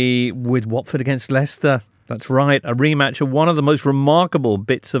Saturday with Watford against Leicester. That's right, a rematch of one of the most remarkable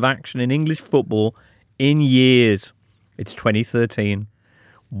bits of action in English football in years. It's 2013.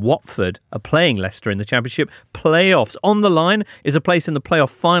 Watford are playing Leicester in the Championship playoffs. On the line is a place in the playoff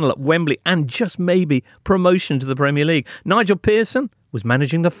final at Wembley and just maybe promotion to the Premier League. Nigel Pearson was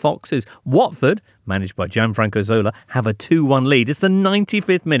managing the Foxes. Watford, managed by Gianfranco Zola, have a 2-1 lead. It's the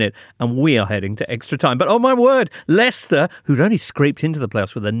 95th minute and we are heading to extra time. But oh my word, Leicester, who'd only scraped into the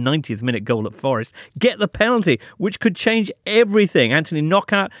playoffs with a 90th minute goal at Forest, get the penalty, which could change everything. Anthony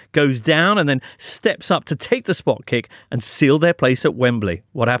Knockout goes down and then steps up to take the spot kick and seal their place at Wembley.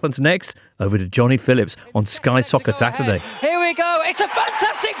 What happens next? Over to Johnny Phillips on Sky Soccer Saturday. Here we go. It's a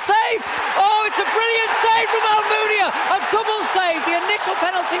fantastic save. Oh, it's a brilliant save from Almunia. A double save. The initial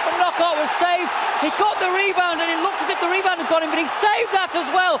penalty from Knockout was saved. He got the rebound and it looked as if the rebound had gone in, but he saved that as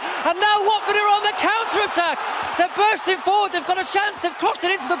well. And now Watford are on the counter-attack. They're bursting forward. They've got a chance. They've crossed it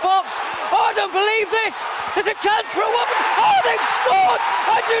into the box. Oh, I don't believe this. There's a chance for a Watford. Oh, they've scored.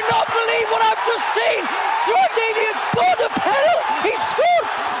 I do not believe what I've just seen. Troy Deeney has scored a penalty. He scored.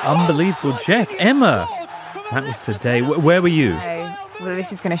 Unbelievable, Jeff. Emma, that was the day. Where were you? Well,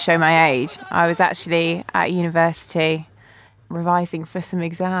 this is going to show my age. I was actually at university revising for some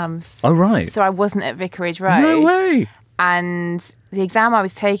exams. Oh, right. So I wasn't at Vicarage Road. No way. And the exam I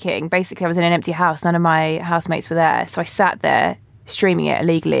was taking, basically I was in an empty house. None of my housemates were there. So I sat there streaming it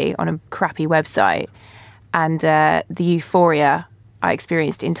illegally on a crappy website. And the euphoria I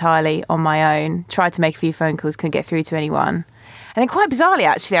experienced entirely on my own. Tried to make a few phone calls, couldn't get through to anyone. And then quite bizarrely,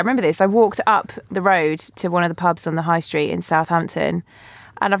 actually, I remember this. I walked up the road to one of the pubs on the high street in Southampton.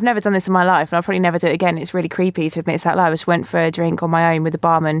 And I've never done this in my life, and I'll probably never do it again. It's really creepy to admit it's out loud. I just went for a drink on my own with the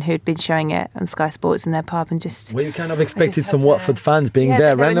barman who'd been showing it on Sky Sports in their pub and just... Well, you kind of expected some Watford fans being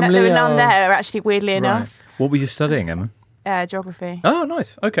there randomly? There were none there, actually, weirdly enough. What were you studying, Emma? Geography. Oh,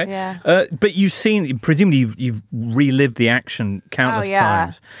 nice. Okay. Yeah. But you've seen, presumably you've relived the action countless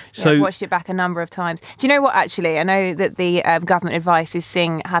times. So I've watched it back a number of times. Do you know what, actually? I know that the government advice is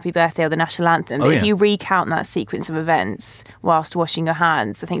sing Happy Birthday or the National Anthem. But if you recount that sequence of events whilst washing your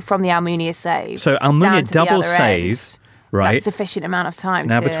hands, I think from the Almunia save. So Almunia double save. Right. That's sufficient amount of time.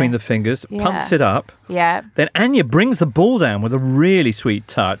 Now between the fingers, pumps it up. Yeah. Then Anya brings the ball down with a really sweet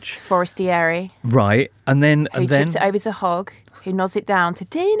touch. Forestieri. Right. And then... Who chips it over to Hogg, who nods it down to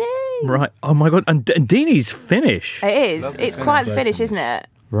Deeney. Right. Oh my God. And Deeney's finish. It is. Lovely. It's quite the finish, isn't it?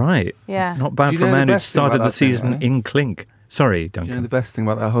 Right. Yeah. Not bad for a man who started the season in clink. Sorry, Duncan. Do you know the best thing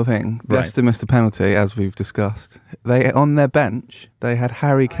about that whole thing? Leicester missed the penalty, as we've discussed. They, on their bench, they had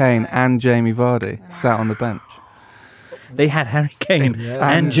Harry Kane and Jamie Vardy sat on the bench. They had Harry Kane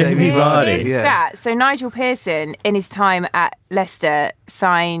and Jamie Vardy. Stat. So Nigel Pearson, in his time at Leicester,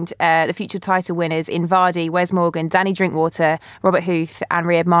 signed the future title winners in Vardy, Wes Morgan, Danny Drinkwater, Robert Huth and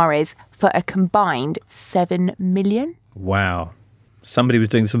Riyad Mahrez for a combined $7 million. Wow. Somebody was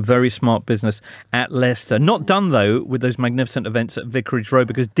doing some very smart business at Leicester. Not done, though, with those magnificent events at Vicarage Road,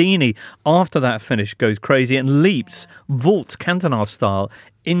 because Deeney, after that finish, goes crazy and leaps, vaults Cantona style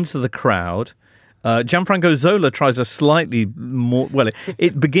into the crowd. Gianfranco Zola tries a slightly more... Well,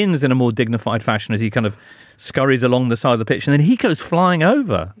 it begins in a more dignified fashion as he kind of scurries along the side of the pitch, and then he goes flying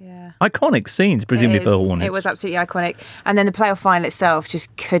over. Yeah. Iconic scenes, presumably, for Hornets. It was absolutely iconic. And then the playoff final itself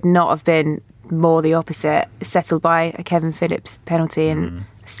just could not have been more the opposite, settled by a Kevin Phillips penalty in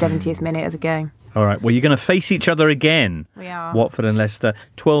the 70th minute of the game. All right, well, you're going to face each other again. We are. Watford and Leicester,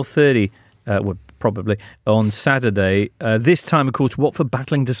 12:30, probably, on Saturday. This time, of course, Watford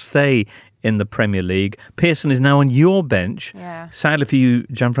battling to stay in the Premier League. Pearson is now on your bench. Yeah. Sadly for you,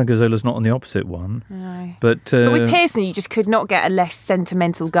 Gianfranco Zola's not on the opposite one. No. But with Pearson, you just could not get a less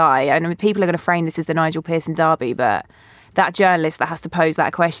sentimental guy. I mean, people are going to frame this as the Nigel Pearson derby, but that journalist that has to pose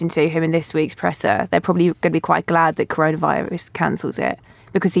that question to him in this week's presser, they're probably going to be quite glad that coronavirus cancels it,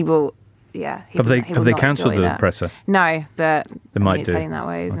 because he will... Yeah, have they cancelled the presser? No, but they might it's do. heading that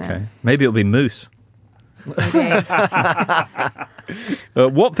way, isn't it? Maybe it'll be Moose.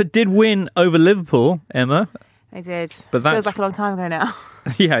 Watford did win over Liverpool, Emma. They did. But feels like a long time ago now.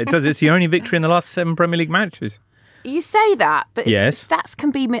 Yeah, it does. It's the only victory in the last 7 Premier League matches. You say that, but yes. Stats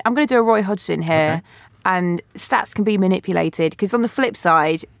can be... I'm going to do a Roy Hodgson here, and stats can be manipulated, because on the flip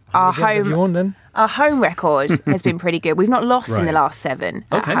side, our home record has been pretty good. We've not lost in the last 7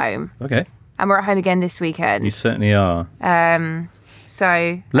 at home. Okay. And we're at home again this weekend. You certainly are.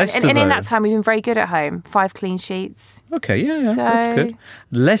 So, Leicester, and in that time, we've been very good at home. 5 clean sheets. Okay, yeah, that's good.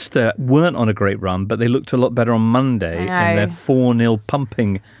 Leicester weren't on a great run, but they looked a lot better on Monday in their 4-0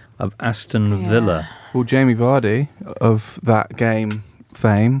 pumping of Aston Villa. Well, Jamie Vardy, of that game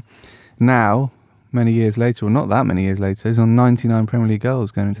fame, now, many years later, or not that many years later, is on 99 Premier League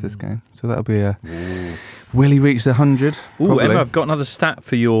goals going into this game. So that'll be a... Will he reach the 100? Ooh, Emma, I've got another stat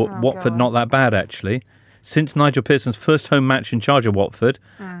for your Watford. God. Not that bad, actually. Since Nigel Pearson's first home match in charge of Watford,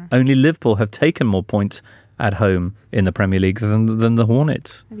 only Liverpool have taken more points at home in the Premier League than the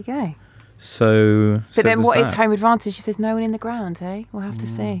Hornets. There we go. But then what is home advantage if there's no one in the ground, eh? We'll have to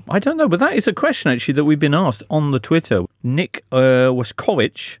see. I don't know, but that is a question, actually, that we've been asked on the Twitter. Nick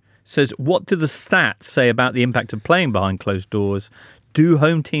Waskowicz says, what do the stats say about the impact of playing behind closed doors? Do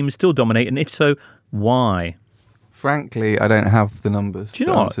home teams still dominate? And if so, why? Frankly, I don't have the numbers. Do you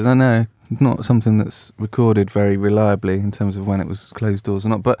not? I know. Not something that's recorded very reliably in terms of when it was closed doors or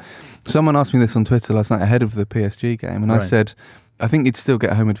not. But someone asked me this on Twitter last night ahead of the PSG game, and I said, I think you'd still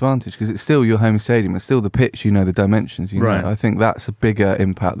get a home advantage because it's still your home stadium. It's still the pitch, you know, the dimensions, you know. I think that's a bigger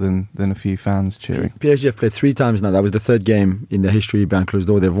impact than a few fans cheering. PSG have played 3 times now. That was the 3rd game in the history behind closed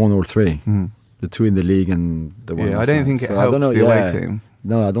door. They've won all 3. The 2 in the league and the 1 I don't think it helps the away team.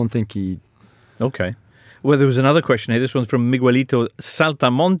 No, I don't think he... Okay. Well, there was another question here. This one's from Miguelito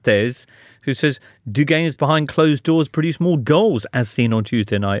Saltamontes, who says, do games behind closed doors produce more goals as seen on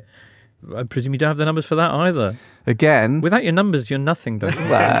Tuesday night? I presume you don't have the numbers for that either. Again. Without your numbers, you're nothing, don't you?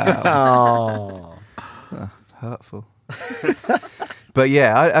 Wow. Hurtful. But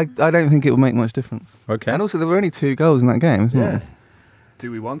yeah, I don't think it will make much difference. Okay. And also, there were only 2 goals in that game, wasn't there?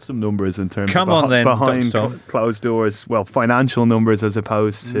 Do we want some numbers in terms of behind closed doors? Well, financial numbers as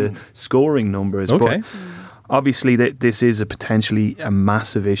opposed to scoring numbers. Okay. But obviously, this is potentially a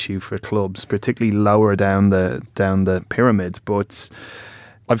massive issue for clubs, particularly lower down the pyramid. But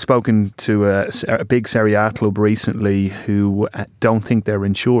I've spoken to a big Serie A club recently who don't think they're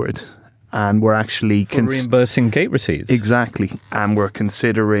insured. And we're actually... reimbursing gate receipts. Exactly. And we're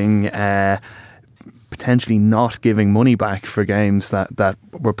considering... potentially not giving money back for games that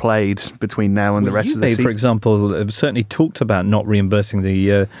were played between now and the rest of the season. For example, have certainly talked about not reimbursing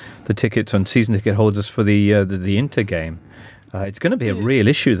the tickets on season ticket holders for the Inter game. It's going to be a real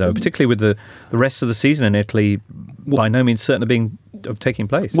issue, though, particularly with the rest of the season in Italy by no means certain of taking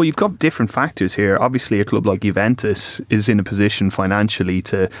place. Well, you've got different factors here. Obviously, a club like Juventus is in a position financially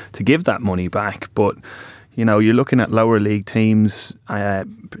to give that money back, but... You know, you're looking at lower league teams,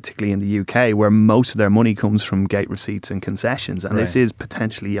 particularly in the UK, where most of their money comes from gate receipts and concessions. And this is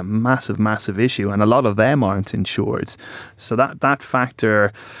potentially a massive, massive issue. And a lot of them aren't insured. So that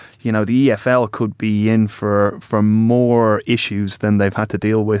factor, you know, the EFL could be in for more issues than they've had to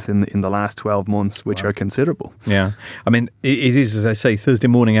deal with in the last 12 months, which are considerable. Yeah. I mean, it is, as I say, Thursday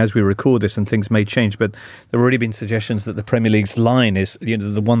morning as we record this, and things may change, but there have already been suggestions that the Premier League's line is, you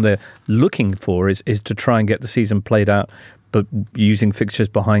know, the one they're looking for is to try and get the season played out, but using fixtures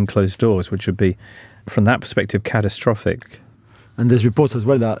behind closed doors, which would be, from that perspective, catastrophic. And there's reports as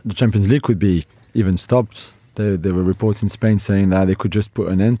well that the Champions League could be even stopped. There were reports in Spain saying that they could just put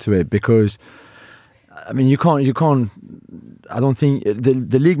an end to it because, I mean, you can't. I don't think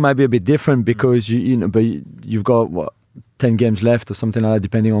the league might be a bit different because but you've got 10 games left or something like that,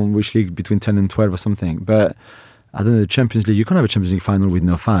 depending on which league, between 10 and 12 or something. But I don't know, the Champions League, you can't have a Champions League final with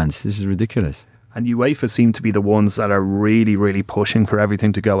no fans. This is ridiculous. And UEFA seem to be the ones that are really, really pushing for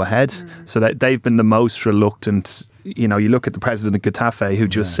everything to go ahead. So that they've been the most reluctant. You know, you look at the president of Getafe who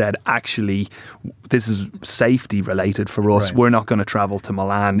just said, actually, this is safety related for us. Right. We're not going to travel to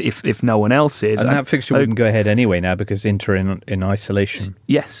Milan if no one else is. And that fixture wouldn't go ahead anyway now because Inter in isolation.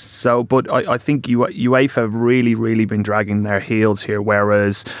 Yes. So, but I think UEFA have really, really been dragging their heels here.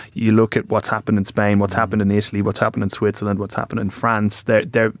 Whereas you look at what's happened in Spain, what's happened in Italy, what's happened in Switzerland, what's happened in France,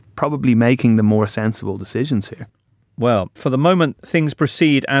 they're probably making the more sensible decisions here. Well, for the moment, things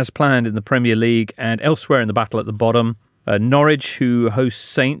proceed as planned in the Premier League and elsewhere in the battle at the bottom. Norwich, who host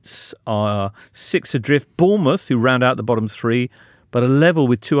Saints, are 6 adrift. Bournemouth, who round out the bottom 3, but are level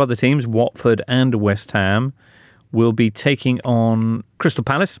with 2 other teams, Watford and West Ham, will be taking on Crystal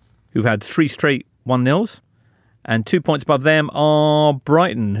Palace, who've had 3 straight 1-0s. And 2 points above them are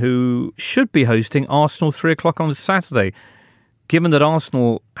Brighton, who should be hosting Arsenal 3 o'clock on Saturday. Given that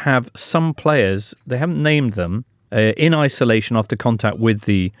Arsenal have some players, they haven't named them, in isolation after contact with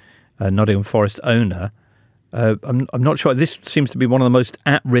the Nottingham Forest owner. I'm not sure. This seems to be one of the most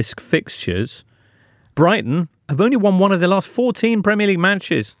at-risk fixtures. Brighton have only won one of their last 14 Premier League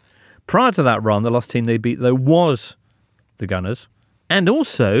matches. Prior to that run, the last team they beat, though, was the Gunners. And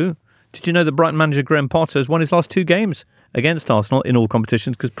also, did you know that Brighton manager Graham Potter has won his last 2 games against Arsenal in all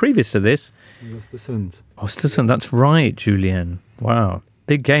competitions? Because previous to this... Östersund, that's right, Julien. Wow.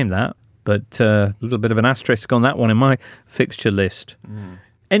 Big game, that. But a little bit of an asterisk on that one in my fixture list.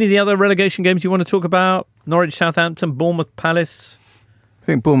 Any of the other relegation games you want to talk about? Norwich, Southampton, Bournemouth, Palace? I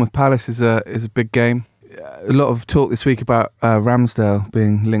think Bournemouth Palace is a big game. A lot of talk this week about Ramsdale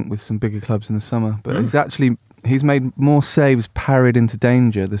being linked with some bigger clubs in the summer. But he's made more saves parried into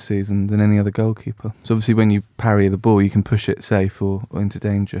danger this season than any other goalkeeper. So obviously when you parry the ball, you can push it safe or into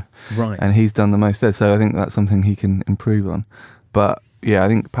danger. Right. And he's done the most there. So I think that's something he can improve on. But... yeah, I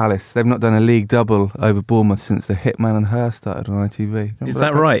think Palace, they've not done a league double over Bournemouth since the Hitman and Her started on ITV. Is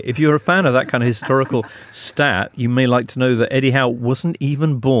that right? If you're a fan of that kind of historical stat, you may like to know that Eddie Howe wasn't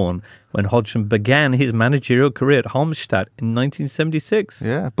even born when Hodgson began his managerial career at Halmstad in 1976.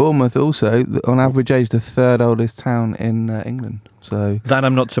 Yeah, Bournemouth also, on average age, the 3rd oldest town in England. So that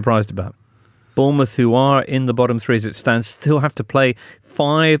I'm not surprised about. Bournemouth, who are in the bottom 3 as it stands, still have to play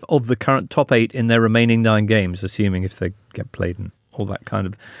 5 of the current top 8 in their remaining 9 games, assuming if they get played in. All that kind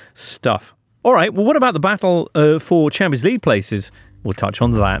of stuff. All right, well, what about the battle for Champions League places? We'll touch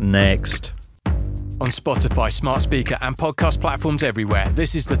on that next. On Spotify, smart speaker and podcast platforms everywhere,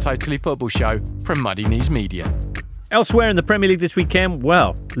 this is the Totally Football Show from Muddy Knees Media. Elsewhere in the Premier League this weekend,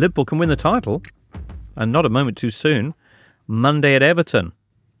 well, Liverpool can win the title, and not a moment too soon. Monday at Everton.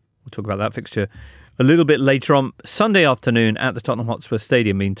 We'll talk about that fixture a little bit later on. Sunday afternoon at the Tottenham Hotspur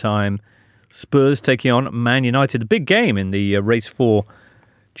Stadium, meantime, Spurs taking on Man United. The big game in the race for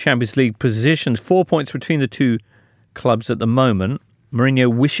Champions League positions. 4 points between the two clubs at the moment.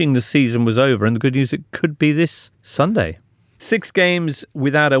 Mourinho wishing the season was over, and the good news, it could be this Sunday. 6 games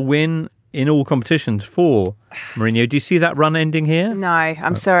without a win in all competitions for Mourinho. Do you see that run ending here? No,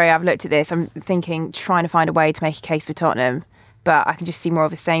 I'm sorry. I've looked at this. I'm trying to find a way to make a case for Tottenham, but I can just see more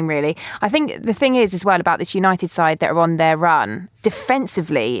of the same, really. I think the thing is as well about this United side that are on their run,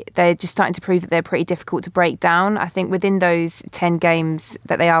 defensively, they're just starting to prove that they're pretty difficult to break down. I think within those 10 games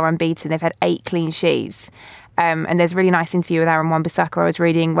that they are unbeaten, they've had 8 clean sheets. And there's a really nice interview with Aaron Wan-Bissaka I was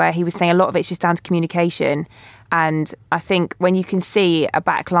reading where he was saying a lot of it's just down to communication. And I think when you can see a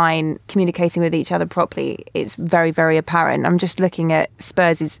back line communicating with each other properly, it's very, very apparent. I'm just looking at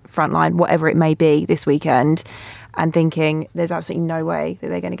Spurs' front line, whatever it may be this weekend, and thinking there's absolutely no way that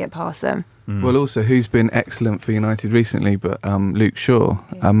they're going to get past them. Well, also, who's been excellent for United recently, but Luke Shaw,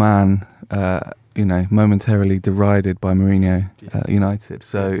 a man, momentarily derided by Mourinho United.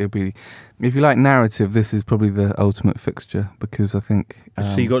 So it'll be, if you like narrative, this is probably the ultimate fixture because I think...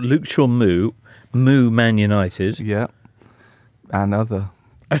 so you got Luke Shaw, Moo Man United. Yeah, and other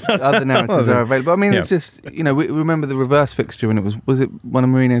narratives are available. I mean, it's just, we remember the reverse fixture when it was it one of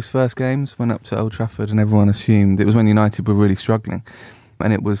Mourinho's first games, went up to Old Trafford and everyone assumed it was when United were really struggling.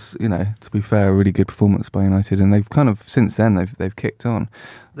 And it was, to be fair, a really good performance by United. And they've kind of, since then, they've kicked on.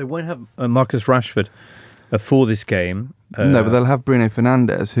 They won't have Marcus Rashford for this game. No, but they'll have Bruno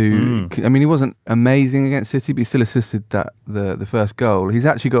Fernandes, who, he wasn't amazing against City, but he still assisted the first goal. He's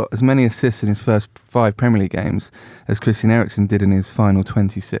actually got as many assists in his first 5 Premier League games as Christian Eriksen did in his final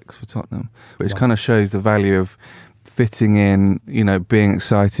 26 for Tottenham, which kind of shows the value of fitting in, being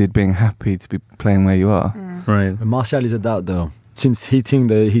excited, being happy to be playing where you are. Right. Martial is a doubt, though. Since hitting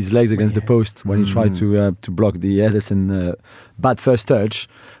his legs against the post when he tried to block the Ederson bad first touch,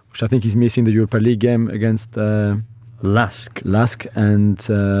 which I think he's missing the Europa League game against Lask, and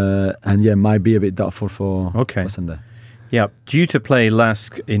yeah, might be a bit doubtful for Sunday. Yeah, due to play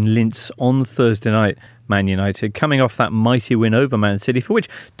Lask in Linz on Thursday night, Man United, coming off that mighty win over Man City, for which,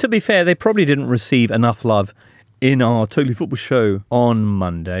 to be fair, they probably didn't receive enough love in our Totally Football show on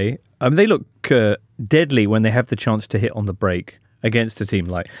Monday. They look deadly when they have the chance to hit on the break against a team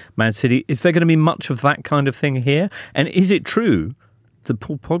like Man City. Is there going to be much of that kind of thing here? And is it true that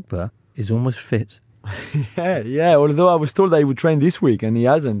Paul Pogba is almost fit? Yeah. Although I was told that he would train this week, and he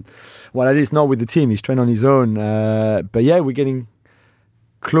hasn't. Well, at least not with the team. He's trained on his own. But yeah, we're getting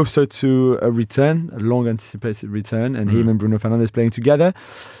closer to a return, a long-anticipated return, and him and Bruno Fernandes playing together,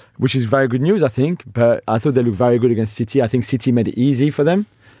 which is very good news, I think. But I thought they looked very good against City. I think City made it easy for them,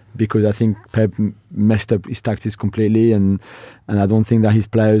 because I think Pep messed up his tactics completely, and I don't think that his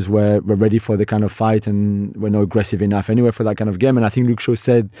players were ready for the kind of fight and were not aggressive enough anyway for that kind of game. And I think Luke Shaw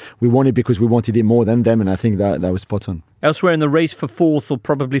said we won it because we wanted it more than them, and I think that was spot on. Elsewhere in the race for fourth or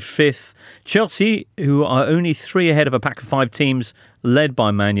probably fifth, Chelsea, who are only 3 ahead of a pack of 5 teams led by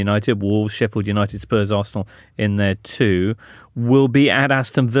Man United, Wolves, Sheffield United, Spurs, Arsenal in there too, will be at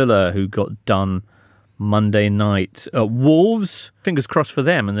Aston Villa, who got done Monday night. Wolves, fingers crossed for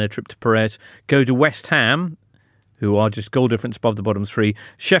them and their trip to Perez, go to West Ham, who are just goal difference above the bottom 3.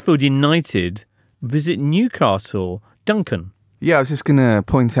 Sheffield United visit Newcastle. Duncan. Yeah, I was just going to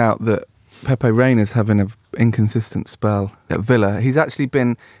point out that Pepe Reina's having an inconsistent spell at Villa. He's actually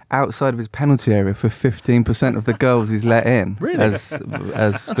been outside of his penalty area for 15% of the goals he's let in as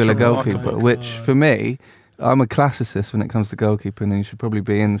Villa goalkeeper, which for me, I'm a classicist when it comes to goalkeeping, and you should probably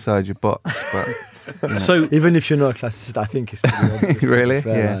be inside your box. But so even if you're not a classicist, I think it's pretty obvious. Really?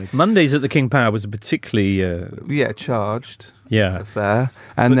 Yeah. Mondays at the King Power was a particularly charged. Yeah, affair.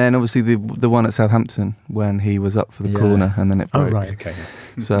 And then obviously the one at Southampton when he was up for the corner and then it broke. Oh right, okay.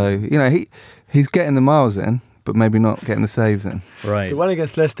 So he's getting the miles in, but maybe not getting the saves in. Right. The one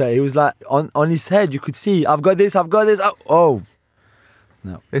against Leicester, he was like on his head. You could see, I've got this. Oh.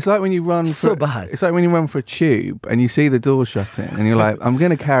 No. It's like when you run so bad. It's like when you run for a tube and you see the door shutting and you're like, I'm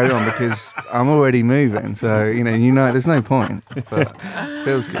going to carry on because I'm already moving. So, you know there's no point. But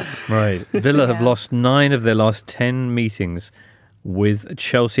feels good. Right. Villa have lost 9 of their last 10 meetings with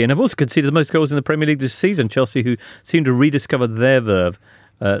Chelsea, and have also conceded the most goals in the Premier League this season. Chelsea, who seemed to rediscover their verve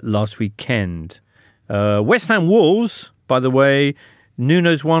last weekend. West Ham Wolves, by the way,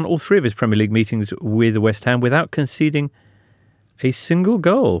 Nuno's won all 3 of his Premier League meetings with West Ham without conceding a single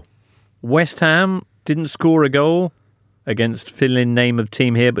goal. West Ham didn't score a goal against fill-in name of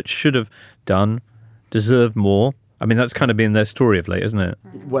team here, but should have done, deserved more. I mean, that's kind of been their story of late, isn't it?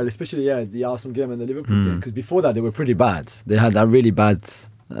 Well, especially, the Arsenal game and the Liverpool game, because before that they were pretty bad. They had that really bad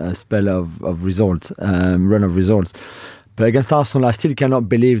spell of results, run of results. But against Arsenal, I still cannot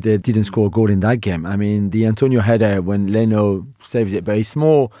believe they didn't score a goal in that game. I mean, the Antonio header when Leno saves it, but it's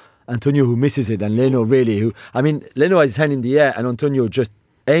more Antonio who misses it than Leno really. Leno has his hand in the air and Antonio just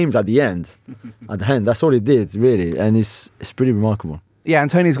aims at the end. At the hand, that's all he did, really. And it's pretty remarkable. Yeah,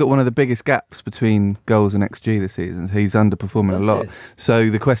 Antonio's got one of the biggest gaps between goals and XG this season. He's underperforming a lot. So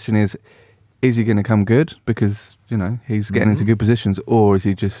the question is he going to come good because, he's getting into good positions, or is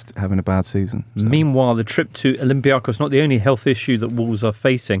he just having a bad season? So. Meanwhile, the trip to Olympiacos, not the only health issue that Wolves are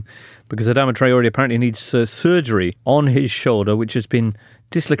facing, because Adama Traore apparently needs surgery on his shoulder, which has been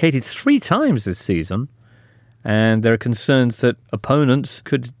dislocated 3 times this season. And there are concerns that opponents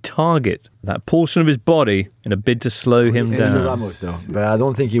could target that portion of his body in a bid to slow him down. Sergio Ramos, though. But I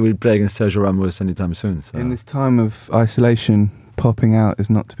don't think he will play against Sergio Ramos anytime soon. So. In this time of isolation, popping out is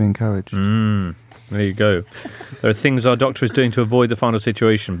not to be encouraged. There you go. There are things our doctor is doing to avoid the final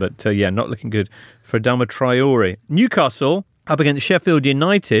situation, but not looking good for Adama Traore. Newcastle up against Sheffield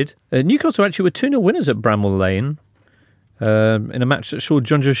United. Newcastle actually were 2-0 winners at Bramall Lane. In a match that saw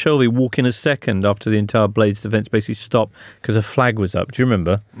John Joe Shelby walk in a second after the entire Blades defence basically stopped because a flag was up. Do you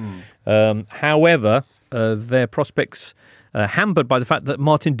remember? However, their prospects hampered by the fact that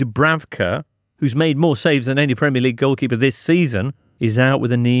Martin Dubravka, who's made more saves than any Premier League goalkeeper this season, is out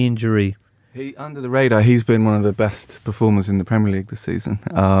with a knee injury. Under the radar, he's been one of the best performers in the Premier League this season.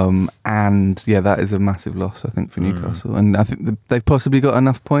 That is a massive loss, I think, for Newcastle. And I think they've possibly got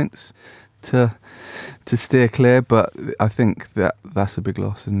enough points to steer clear, but I think that's a big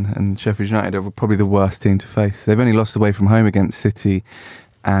loss, and Sheffield United are probably the worst team to face. They've only lost away from home against City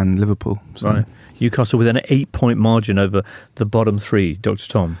and Liverpool. So. Right. Newcastle with an 8-point margin over the bottom 3. Dr.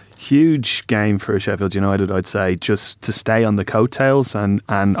 Tom. Huge game for Sheffield United, I'd say, just to stay on the coattails and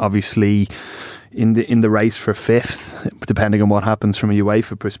obviously in the race for 5th, depending on what happens from a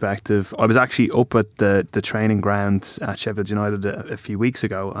UEFA perspective. I was actually up at the training ground at Sheffield United a few weeks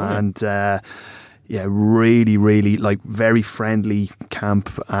ago, and yeah, really, really like very friendly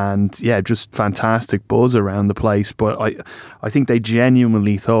camp, and yeah, just fantastic buzz around the place. But I think they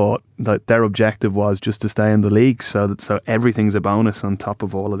genuinely thought that their objective was just to stay in the league, so everything's a bonus on top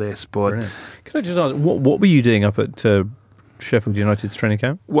of all of this. But brilliant. Can I just ask, what were you doing up at Sheffield United's training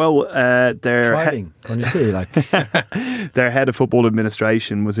camp? Well, Can you see, like their head of football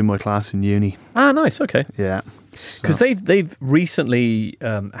administration was in my class in uni. Ah, nice. Okay. Yeah. Because they've recently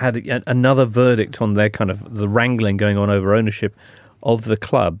had another verdict on their kind of the wrangling going on over ownership of the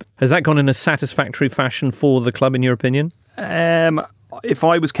club. Has that gone in a satisfactory fashion for the club, in your opinion? If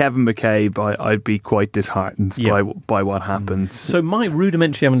I was Kevin McCabe, I'd be quite disheartened by what happened. So my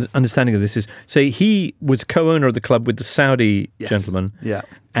rudimentary understanding of this is, say he was co-owner of the club with the Saudi gentleman. Yeah.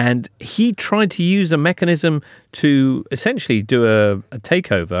 And he tried to use a mechanism to essentially do a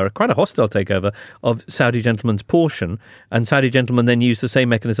takeover, quite a hostile takeover of Saudi gentleman's portion, and Saudi gentleman then used the same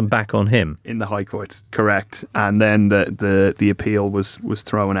mechanism back on him. In the High Court, correct. And then the appeal was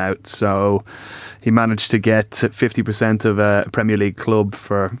thrown out. So he managed to get 50% of a Premier League club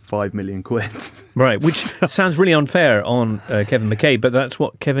for 5 million quid. Right, which sounds really unfair on Kevin McCabe, but that's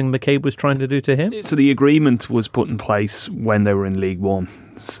what Kevin McCabe was trying to do to him? So the agreement was put in place when they were in League One.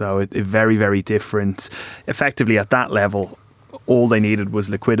 So it very, very different. Effectively, at that level, all they needed was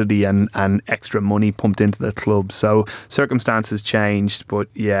liquidity and extra money pumped into the club. So circumstances changed, but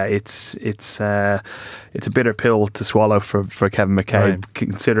yeah, it's a bitter pill to swallow for Kevin McCabe, right,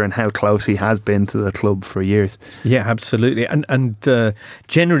 considering how close he has been to the club for years. Yeah, absolutely. And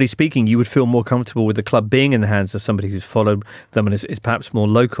generally speaking, you would feel more comfortable with the club being in the hands of somebody who's followed them and is perhaps more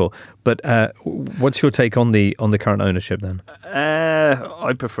local. But what's your take on the current ownership then?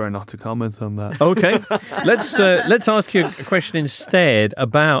 I prefer not to comment on that. Okay, let's ask you a question instead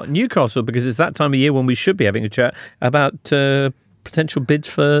about Newcastle, because it's that time of year when we should be having a chat about potential bids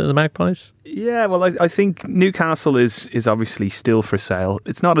for the Magpies. Yeah, well, I think Newcastle is obviously still for sale.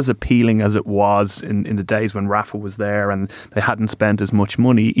 It's not as appealing as it was in the days when Rafa was there and they hadn't spent as much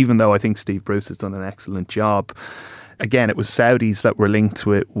money, even though I think Steve Bruce has done an excellent job. Again, it was Saudis that were linked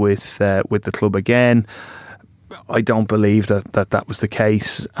to it with the club again. I don't believe that was the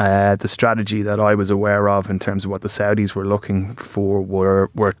case. The strategy that I was aware of in terms of what the Saudis were looking for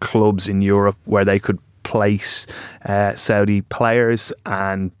were clubs in Europe where they could place Saudi players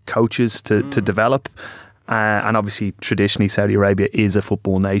and coaches to develop. And obviously, traditionally, Saudi Arabia is a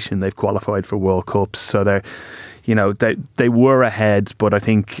football nation. They've qualified for World Cups, so they were ahead. But I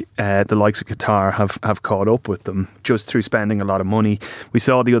think the likes of Qatar have caught up with them just through spending a lot of money. We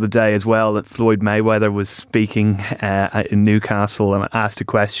saw the other day as well that Floyd Mayweather was speaking in Newcastle and asked a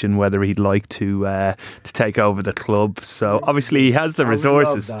question whether he'd like to take over the club. So obviously, he has the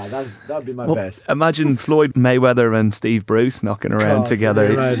resources. That'd be my best. Imagine Floyd Mayweather and Steve Bruce knocking around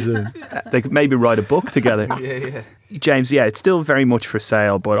together. They could maybe write a book together. Yeah. James, yeah, it's still very much for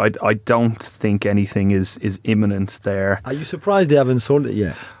sale, but I don't think anything is imminent there. Are you surprised they haven't sold it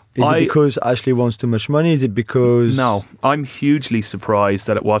yet? Is it because Ashley wants too much money? Is it because... No, I'm hugely surprised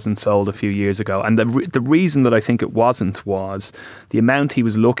that it wasn't sold a few years ago. And the reason that I think it wasn't was the amount he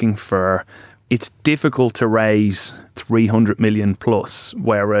was looking for. It's difficult to raise 300 million plus,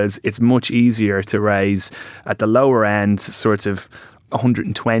 whereas it's much easier to raise at the lower end, sort of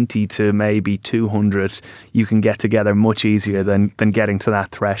 120 to maybe 200. You can get together much easier than getting to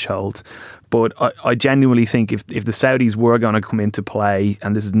that threshold. But I genuinely think if the Saudis were going to come into play,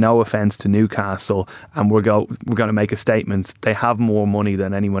 and this is no offence to Newcastle, and we're going to make a statement, they have more money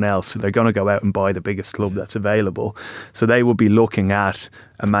than anyone else, so they're going to go out and buy the biggest club that's available. So they will be looking at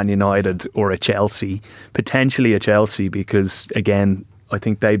a Man United or a Chelsea, potentially a Chelsea, because again, I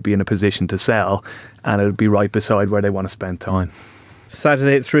think they'd be in a position to sell, and it would be right beside where they want to spend time.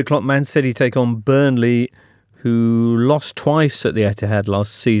 Saturday at 3 o'clock, Man City take on Burnley, who lost twice at the Etihad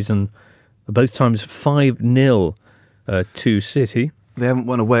last season. Both times 5-0 to City. They haven't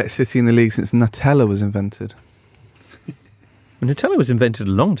won away at City in the league since Nutella was invented. Nutella was invented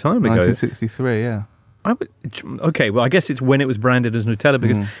a long time ago. 1963, yeah. Okay, well, I guess it's when it was branded as Nutella,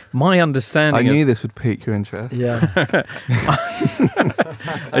 because my understanding... I knew this would pique your interest. Yeah.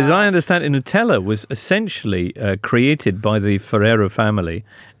 As I understand it, Nutella was essentially created by the Ferrero family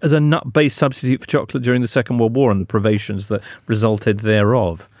as a nut-based substitute for chocolate during the Second World War and the privations that resulted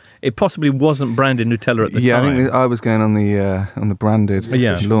therereof. It possibly wasn't branded Nutella at the time. Yeah, I think I was going on the branded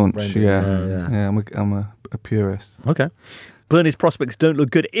launch. Branded, yeah. I'm a purist. Okay. Burnley's prospects don't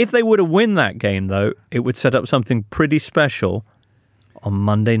look good. If they were to win that game, though, it would set up something pretty special on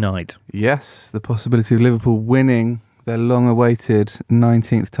Monday night. Yes, the possibility of Liverpool winning their long-awaited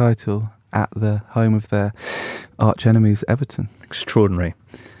 19th title at the home of their arch-enemies, Everton. Extraordinary.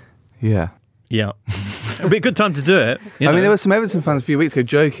 Yeah. Yeah. It'll be a good time to do it. I mean, there were some Everton fans a few weeks ago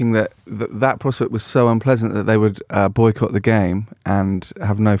joking that prospect was so unpleasant that they would boycott the game and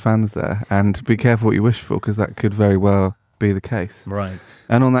have no fans there. And be careful what you wish for, because that could very well be the case. Right.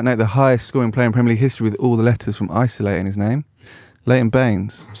 And on that note, the highest scoring player in Premier League history with all the letters from Isolate in his name, Leighton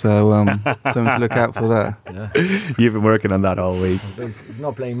Baines. So something to look out for there. Yeah. You've been working on that all week. He's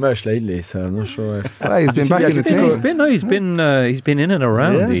not playing much lately, so I'm not sure if... Well, he's been back in the team. He's been in and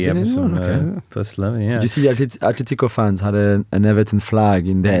around the Everton first 11. Yeah. Did you see Atletico fans had an Everton flag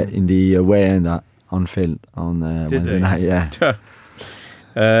in the away end on field on Wednesday night? Yeah.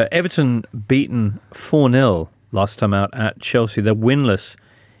 Everton beaten 4-0 last time out at Chelsea. They're winless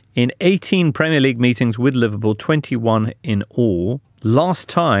in 18 Premier League meetings with Liverpool, 21 in all. Last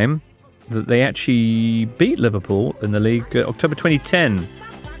time that they actually beat Liverpool in the league, October 2010.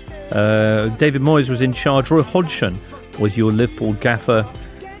 David Moyes was in charge. Roy Hodgson was your Liverpool gaffer.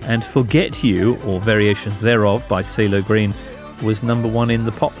 And Forget You, or variations thereof, by CeeLo Green, was number 1 in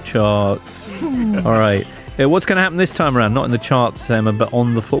the pop charts. All right. What's going to happen this time around? Not in the charts, Emma, but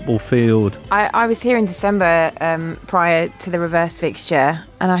on the football field. I was here in December prior to the reverse fixture,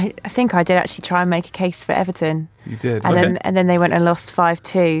 and I think I did actually try and make a case for Everton. You did. And then they went and lost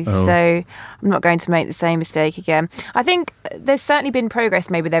 5-2. Oh. So I'm not going to make the same mistake again. I think there's certainly been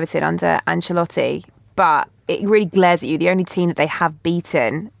progress made with Everton under Ancelotti, but it really glares at you. The only team that they have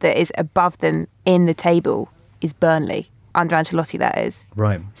beaten that is above them in the table is Burnley. Under Ancelotti, that is.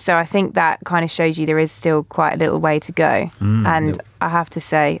 Right. So I think that kind of shows you there is still quite a little way to go. And I have to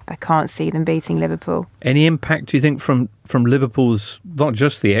say, I can't see them beating Liverpool. Any impact, do you think, from Liverpool's, not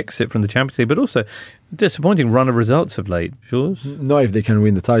just the exit from the Champions League, but also disappointing run of results of late, Jules? Not if they can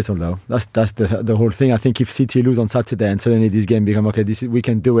win the title, though. That's the whole thing. I think if City lose on Saturday and suddenly this game become, okay, we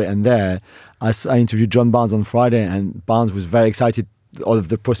can do it, and there, I interviewed John Barnes on Friday, and Barnes was very excited of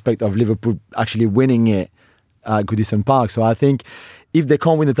the prospect of Liverpool actually winning it at Goodison Park. So I think if they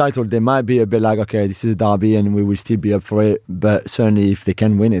can't win the title, they might be a bit like, okay, this is a derby and we will still be up for it. But certainly if they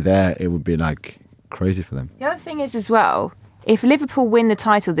can win it there, it would be like crazy for them. The other thing is as well, if Liverpool win the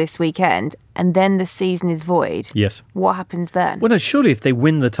title this weekend and then the season is void, yes, what happens then? Well, no, surely if they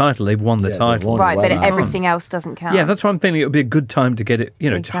win the title, they've won the title. Right, but everything else doesn't count. Yeah, that's why I'm thinking it would be a good time to get it,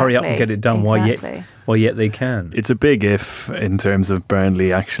 to hurry up and get it done while yet they can. It's a big if in terms of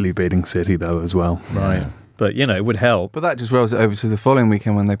Burnley actually beating City, though, as well. Right. But, it would help. But that just rolls it over to the following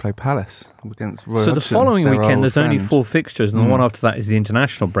weekend when they play Palace against Roy So Hodgson, the following weekend, there's only 4 fixtures, and the one Mm. after that is the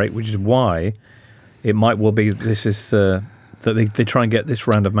international break, which is why it might well be this is that they try and get this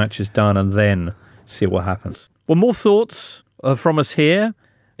round of matches done and then see what happens. Well, more thoughts from us here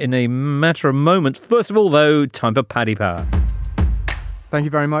in a matter of moments. First of all, though, time for Paddy Power. Thank you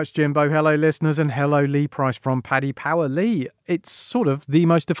very much, Jimbo. Hello, listeners, and hello, Lee Price from Paddy Power. Lee, it's sort of the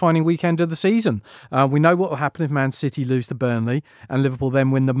most defining weekend of the season. We know what will happen if Man City lose to Burnley and Liverpool then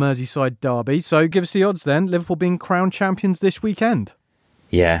win the Merseyside derby. So give us the odds then, Liverpool being crowned champions this weekend.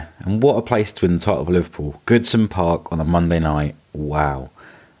 Yeah, and what a place to win the title of Liverpool. Goodison Park on a Monday night. Wow.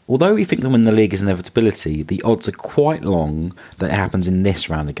 Although we think they'll win the league is an inevitability, the odds are quite long that it happens in this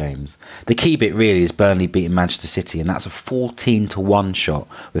round of games. The key bit really is Burnley beating Manchester City, and that's a 14-1 shot,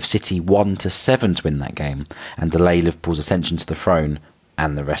 with City 1-7 to win that game and delay Liverpool's ascension to the throne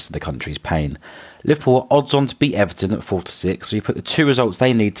and the rest of the country's pain. Liverpool are odds on to beat Everton at 4-6, so you put the two results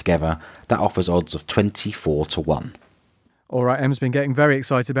they need together, that offers odds of 24-1. All right, Em's been getting very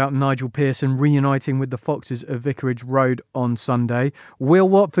excited about Nigel Pearson reuniting with the Foxes of Vicarage Road on Sunday. Will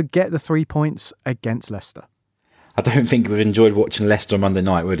Watford get the 3 points against Leicester? I don't think we've enjoyed watching Leicester on Monday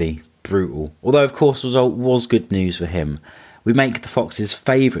night, would he? Brutal. Although, of course, the result was good news for him. We make the Foxes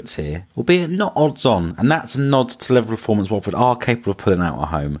favourites here, albeit not odds on, and that's a nod to the level of performance Watford are capable of pulling out at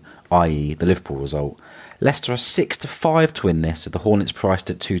home, i.e. the Liverpool result. Leicester are 6-5 to win this, with the Hornets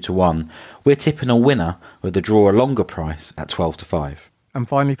priced at 2-1. We're tipping a winner with the draw a longer price at 12-5. And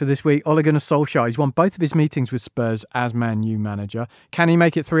finally for this week, Ole Gunnar Solskjaer. He's won both of his meetings with Spurs as Man U manager. Can he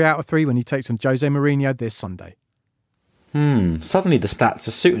make it 3 out of 3 when he takes on Jose Mourinho this Sunday? Suddenly the stats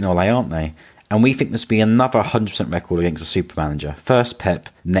are suiting Ole, aren't they? And we think this will be another 100% record against a super manager. First Pep,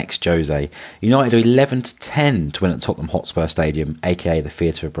 next Jose. United are 11-10 to win at Tottenham Hotspur Stadium, aka the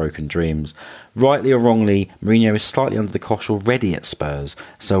Theatre of Broken Dreams. Rightly or wrongly, Mourinho is slightly under the cosh already at Spurs,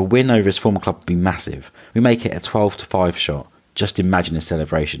 so a win over his former club would be massive. We make it a 12-5 shot. Just imagine his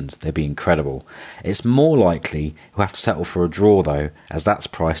celebrations, they'd be incredible. It's more likely he'll have to settle for a draw though, as that's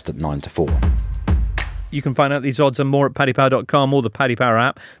priced at 9-4. You can find out these odds and more at paddypower.com or the Paddy Power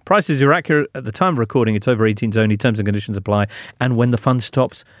app. Prices are accurate at the time of recording. It's over 18s only. Terms and conditions apply. And when the fun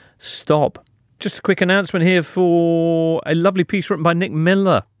stops, stop. Just a quick announcement here for a lovely piece written by Nick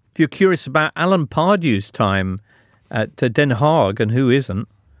Miller. If you're curious about Alan Pardew's time at Den Haag, and who isn't,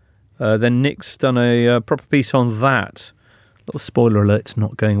 then Nick's done a proper piece on that. Little spoiler alert, it's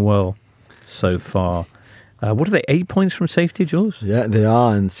not going well so far. What are they, 8 points from safety, Jules? Yeah, they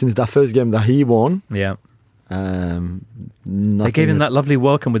are. And since that first game that he won, they gave him that lovely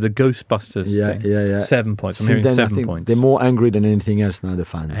welcome with the Ghostbusters thing. Yeah. 7 points. I'm Since hearing then, 7 points. They're more angry than anything else now, the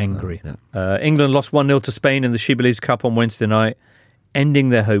fans. Angry. So, yeah. England lost 1-0 to Spain in the She Believes Cup on Wednesday night, ending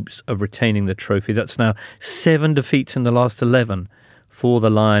their hopes of retaining the trophy. That's now 7 defeats in the last 11 for the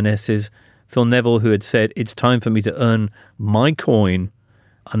Lionesses. Phil Neville, who had said, it's time for me to earn my coin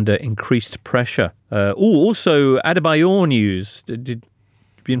under increased pressure. Also, Adebayor news. Did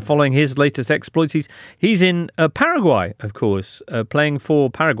been following his latest exploits. He's in Paraguay, of course, playing for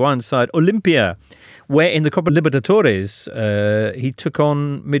Paraguayan side Olimpia, where in the Copa Libertadores he took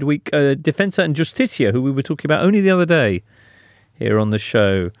on midweek Defensa and Justicia, who we were talking about only the other day here on the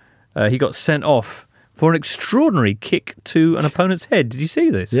show. He got sent off for an extraordinary kick to an opponent's head. Did you see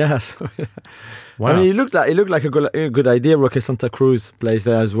this? Yes. Wow. I mean, it looked like a good idea. Roque Santa Cruz plays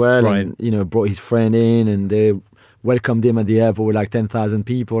there as well, right. And brought his friend in, and they welcomed him at the airport with like 10,000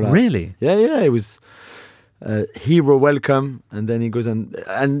 people. Really? Yeah. It was a hero welcome, and then he goes and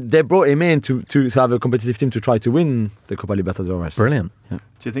they brought him in to have a competitive team to try to win the Copa Libertadores. Brilliant. Yeah.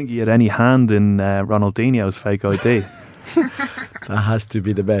 Do you think he had any hand in Ronaldinho's fake ID? That has to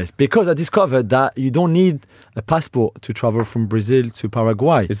be the best, because I discovered that you don't need a passport to travel from Brazil to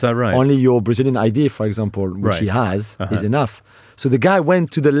Paraguay. Is that right? Only your Brazilian ID, for example, which he has, is enough. So the guy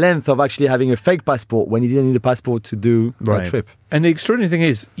went to the length of actually having a fake passport when he didn't need a passport to do that trip. And the extraordinary thing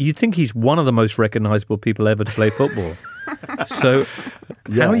is, you think he's one of the most recognisable people ever to play football. So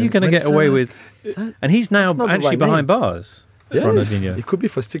how are you going to get away with... And he's now actually behind bars. Yes, Ronaldinho. it could be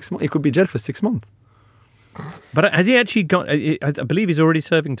for 6 months. It could be jailed for 6 months. But has he actually got... I believe he's already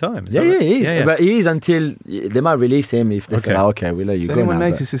serving time. He is. Yeah. But he is until... They might release him if they say, we'll let you go now. Anyone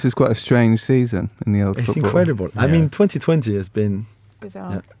notice this is quite a strange season in the old It's football? incredible. Yeah. I mean, 2020 has been...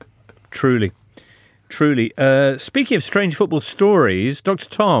 bizarre. Yeah. Truly. Speaking of strange football stories, Dr.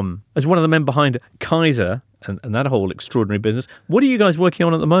 Tom, as one of the men behind Kaiser and that whole extraordinary business, what are you guys working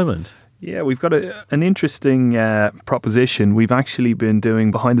on at the moment? Yeah, we've got an interesting proposition. We've actually been doing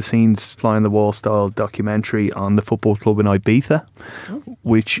behind-the-scenes, fly-on-the-wall style documentary on the football club in Ibiza,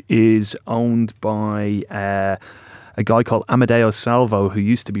 which is owned by a guy called Amadeo Salvo, who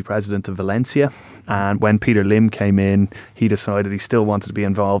used to be president of Valencia. And when Peter Lim came in, he decided he still wanted to be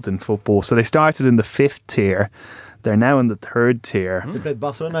involved in football. So they started in the 5th tier. They're now in the 3rd tier. They played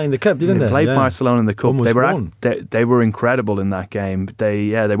Barcelona in the cup, didn't they? They played Barcelona in the cup. Almost They were incredible in that game. They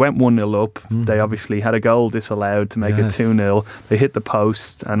went 1-0 up. They obviously had a goal disallowed to make it 2-0. They hit the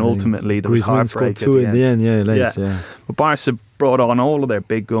post, and ultimately there was heartbreak scored 2 at the end. But Barca brought on all of their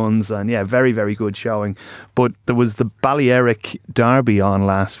big guns, and very, very good showing. But there was the Balearic derby on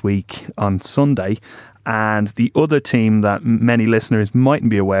last week on Sunday. And the other team that many listeners mightn't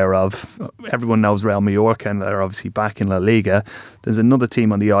be aware of, everyone knows Real Mallorca, and they're obviously back in La Liga. There's another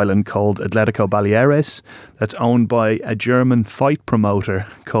team on the island called Atletico Baleares that's owned by a German fight promoter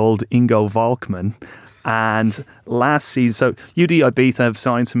called Ingo Volkmann. And last season, so UD Ibiza have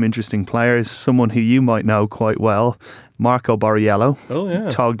signed some interesting players, someone who you might know quite well, Marco Borriello,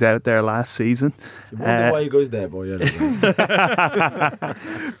 togged out there last season. I wonder why he goes there, Borriello.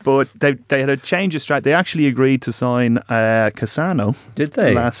 But they had a change of strategy. They actually agreed to sign Cassano. Did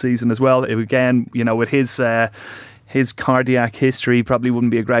they? Last season as well. Again, with his cardiac history, probably wouldn't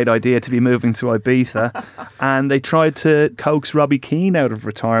be a great idea to be moving to Ibiza. And they tried to coax Robbie Keane out of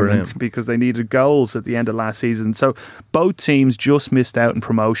retirement because they needed goals at the end of last season. So both teams just missed out in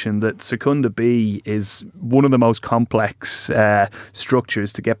promotion. That Secunda B is one of the most complex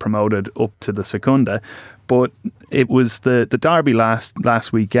structures to get promoted up to the Secunda. But it was the derby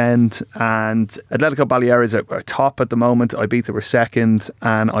last weekend, and Atletico Baleares are top at the moment. Ibiza were second,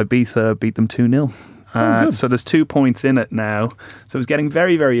 and Ibiza beat them 2-0. So there's 2 points in it now. So it's getting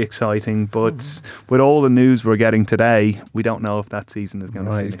very, very exciting. But with all the news we're getting today, we don't know if that season is going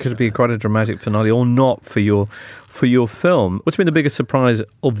to finish. It could be quite a dramatic finale or not for your film. What's been the biggest surprise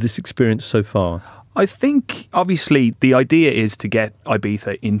of this experience so far? I think, obviously, the idea is to get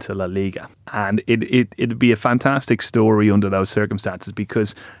Ibiza into La Liga. And it'd be a fantastic story under those circumstances,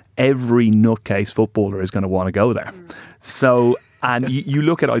 because every nutcase footballer is going to want to go there. So... And you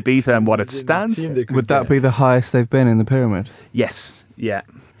look at Ibiza and what it stands for. Would that be the highest they've been in the pyramid? Yes. Yeah.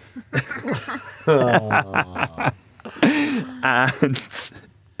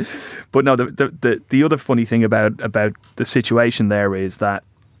 But no, the other funny thing about the situation there is that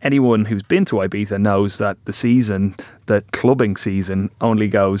anyone who's been to Ibiza knows that the clubbing season only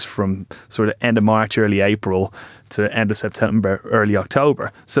goes from sort of end of March, early April to end of September, early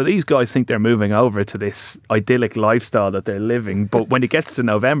October. So these guys think they're moving over to this idyllic lifestyle that they're living, but when it gets to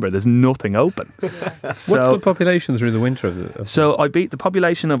November, there's nothing open. What's the population through the winter? The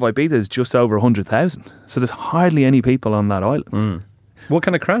population of Ibiza is just over 100,000. So there's hardly any people on that island. Mm. What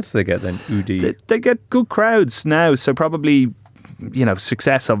kind of crowds do they get then, Udi? They get good crowds now, so probably,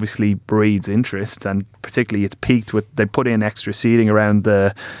 success obviously breeds interest, and particularly it's peaked with, they put in extra seating around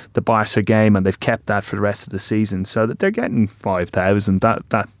the Barca game, and they've kept that for the rest of the season, so that they're getting 5,000,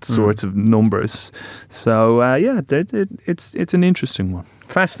 that sorts of numbers. So it's an interesting one.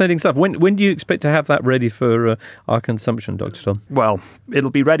 Fascinating stuff. When do you expect to have that ready for our consumption, Dr. Tom? Well, it'll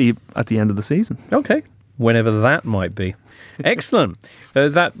be ready at the end of the season. Okay, whenever that might be. Excellent.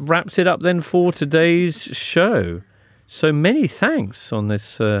 That wraps it up then for today's show. So many thanks on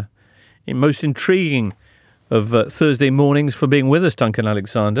this most intriguing of Thursday mornings for being with us, Duncan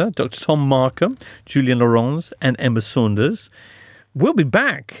Alexander, Dr. Tom Markham, Julian Laurens and Emma Saunders. We'll be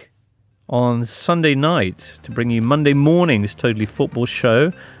back on Sunday night to bring you Monday morning's Totally Football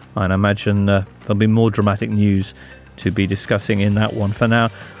show. And I imagine there'll be more dramatic news to be discussing in that one. For now,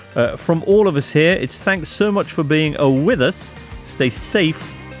 from all of us here, it's thanks so much for being with us. Stay safe,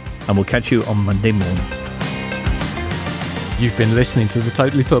 and we'll catch you on Monday morning. You've been listening to The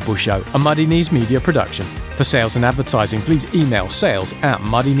Totally Football Show, a Muddy Knees Media production. For sales and advertising, please email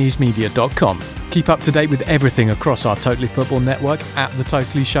sales@muddykneesmedia.com. Keep up to date with everything across our Totally Football network at The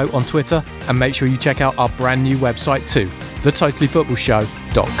Totally Show on Twitter, and make sure you check out our brand new website too,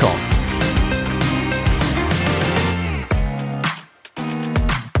 thetotallyfootballshow.com.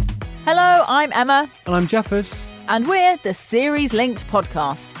 Hello, I'm Emma. And I'm Jeffers. And we're the Series Linked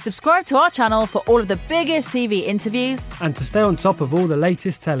podcast. Subscribe to our channel for all of the biggest TV interviews. And to stay on top of all the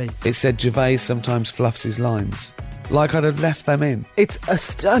latest telly. It said Gervais sometimes fluffs his lines. Like I'd have left them in. It's a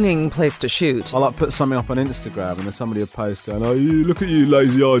stunning place to shoot. I put something up on Instagram and then somebody would post going, "Oh, you look at you,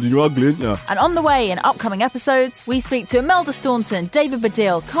 lazy-eyed, you're ugly, aren't you?" And on the way in upcoming episodes, we speak to Imelda Staunton, David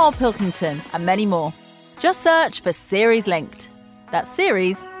Baddiel, Carl Pilkington, and many more. Just search for Series Linked. That's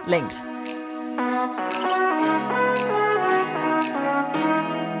Series Linked.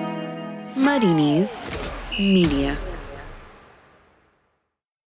 Muddy Knees Media.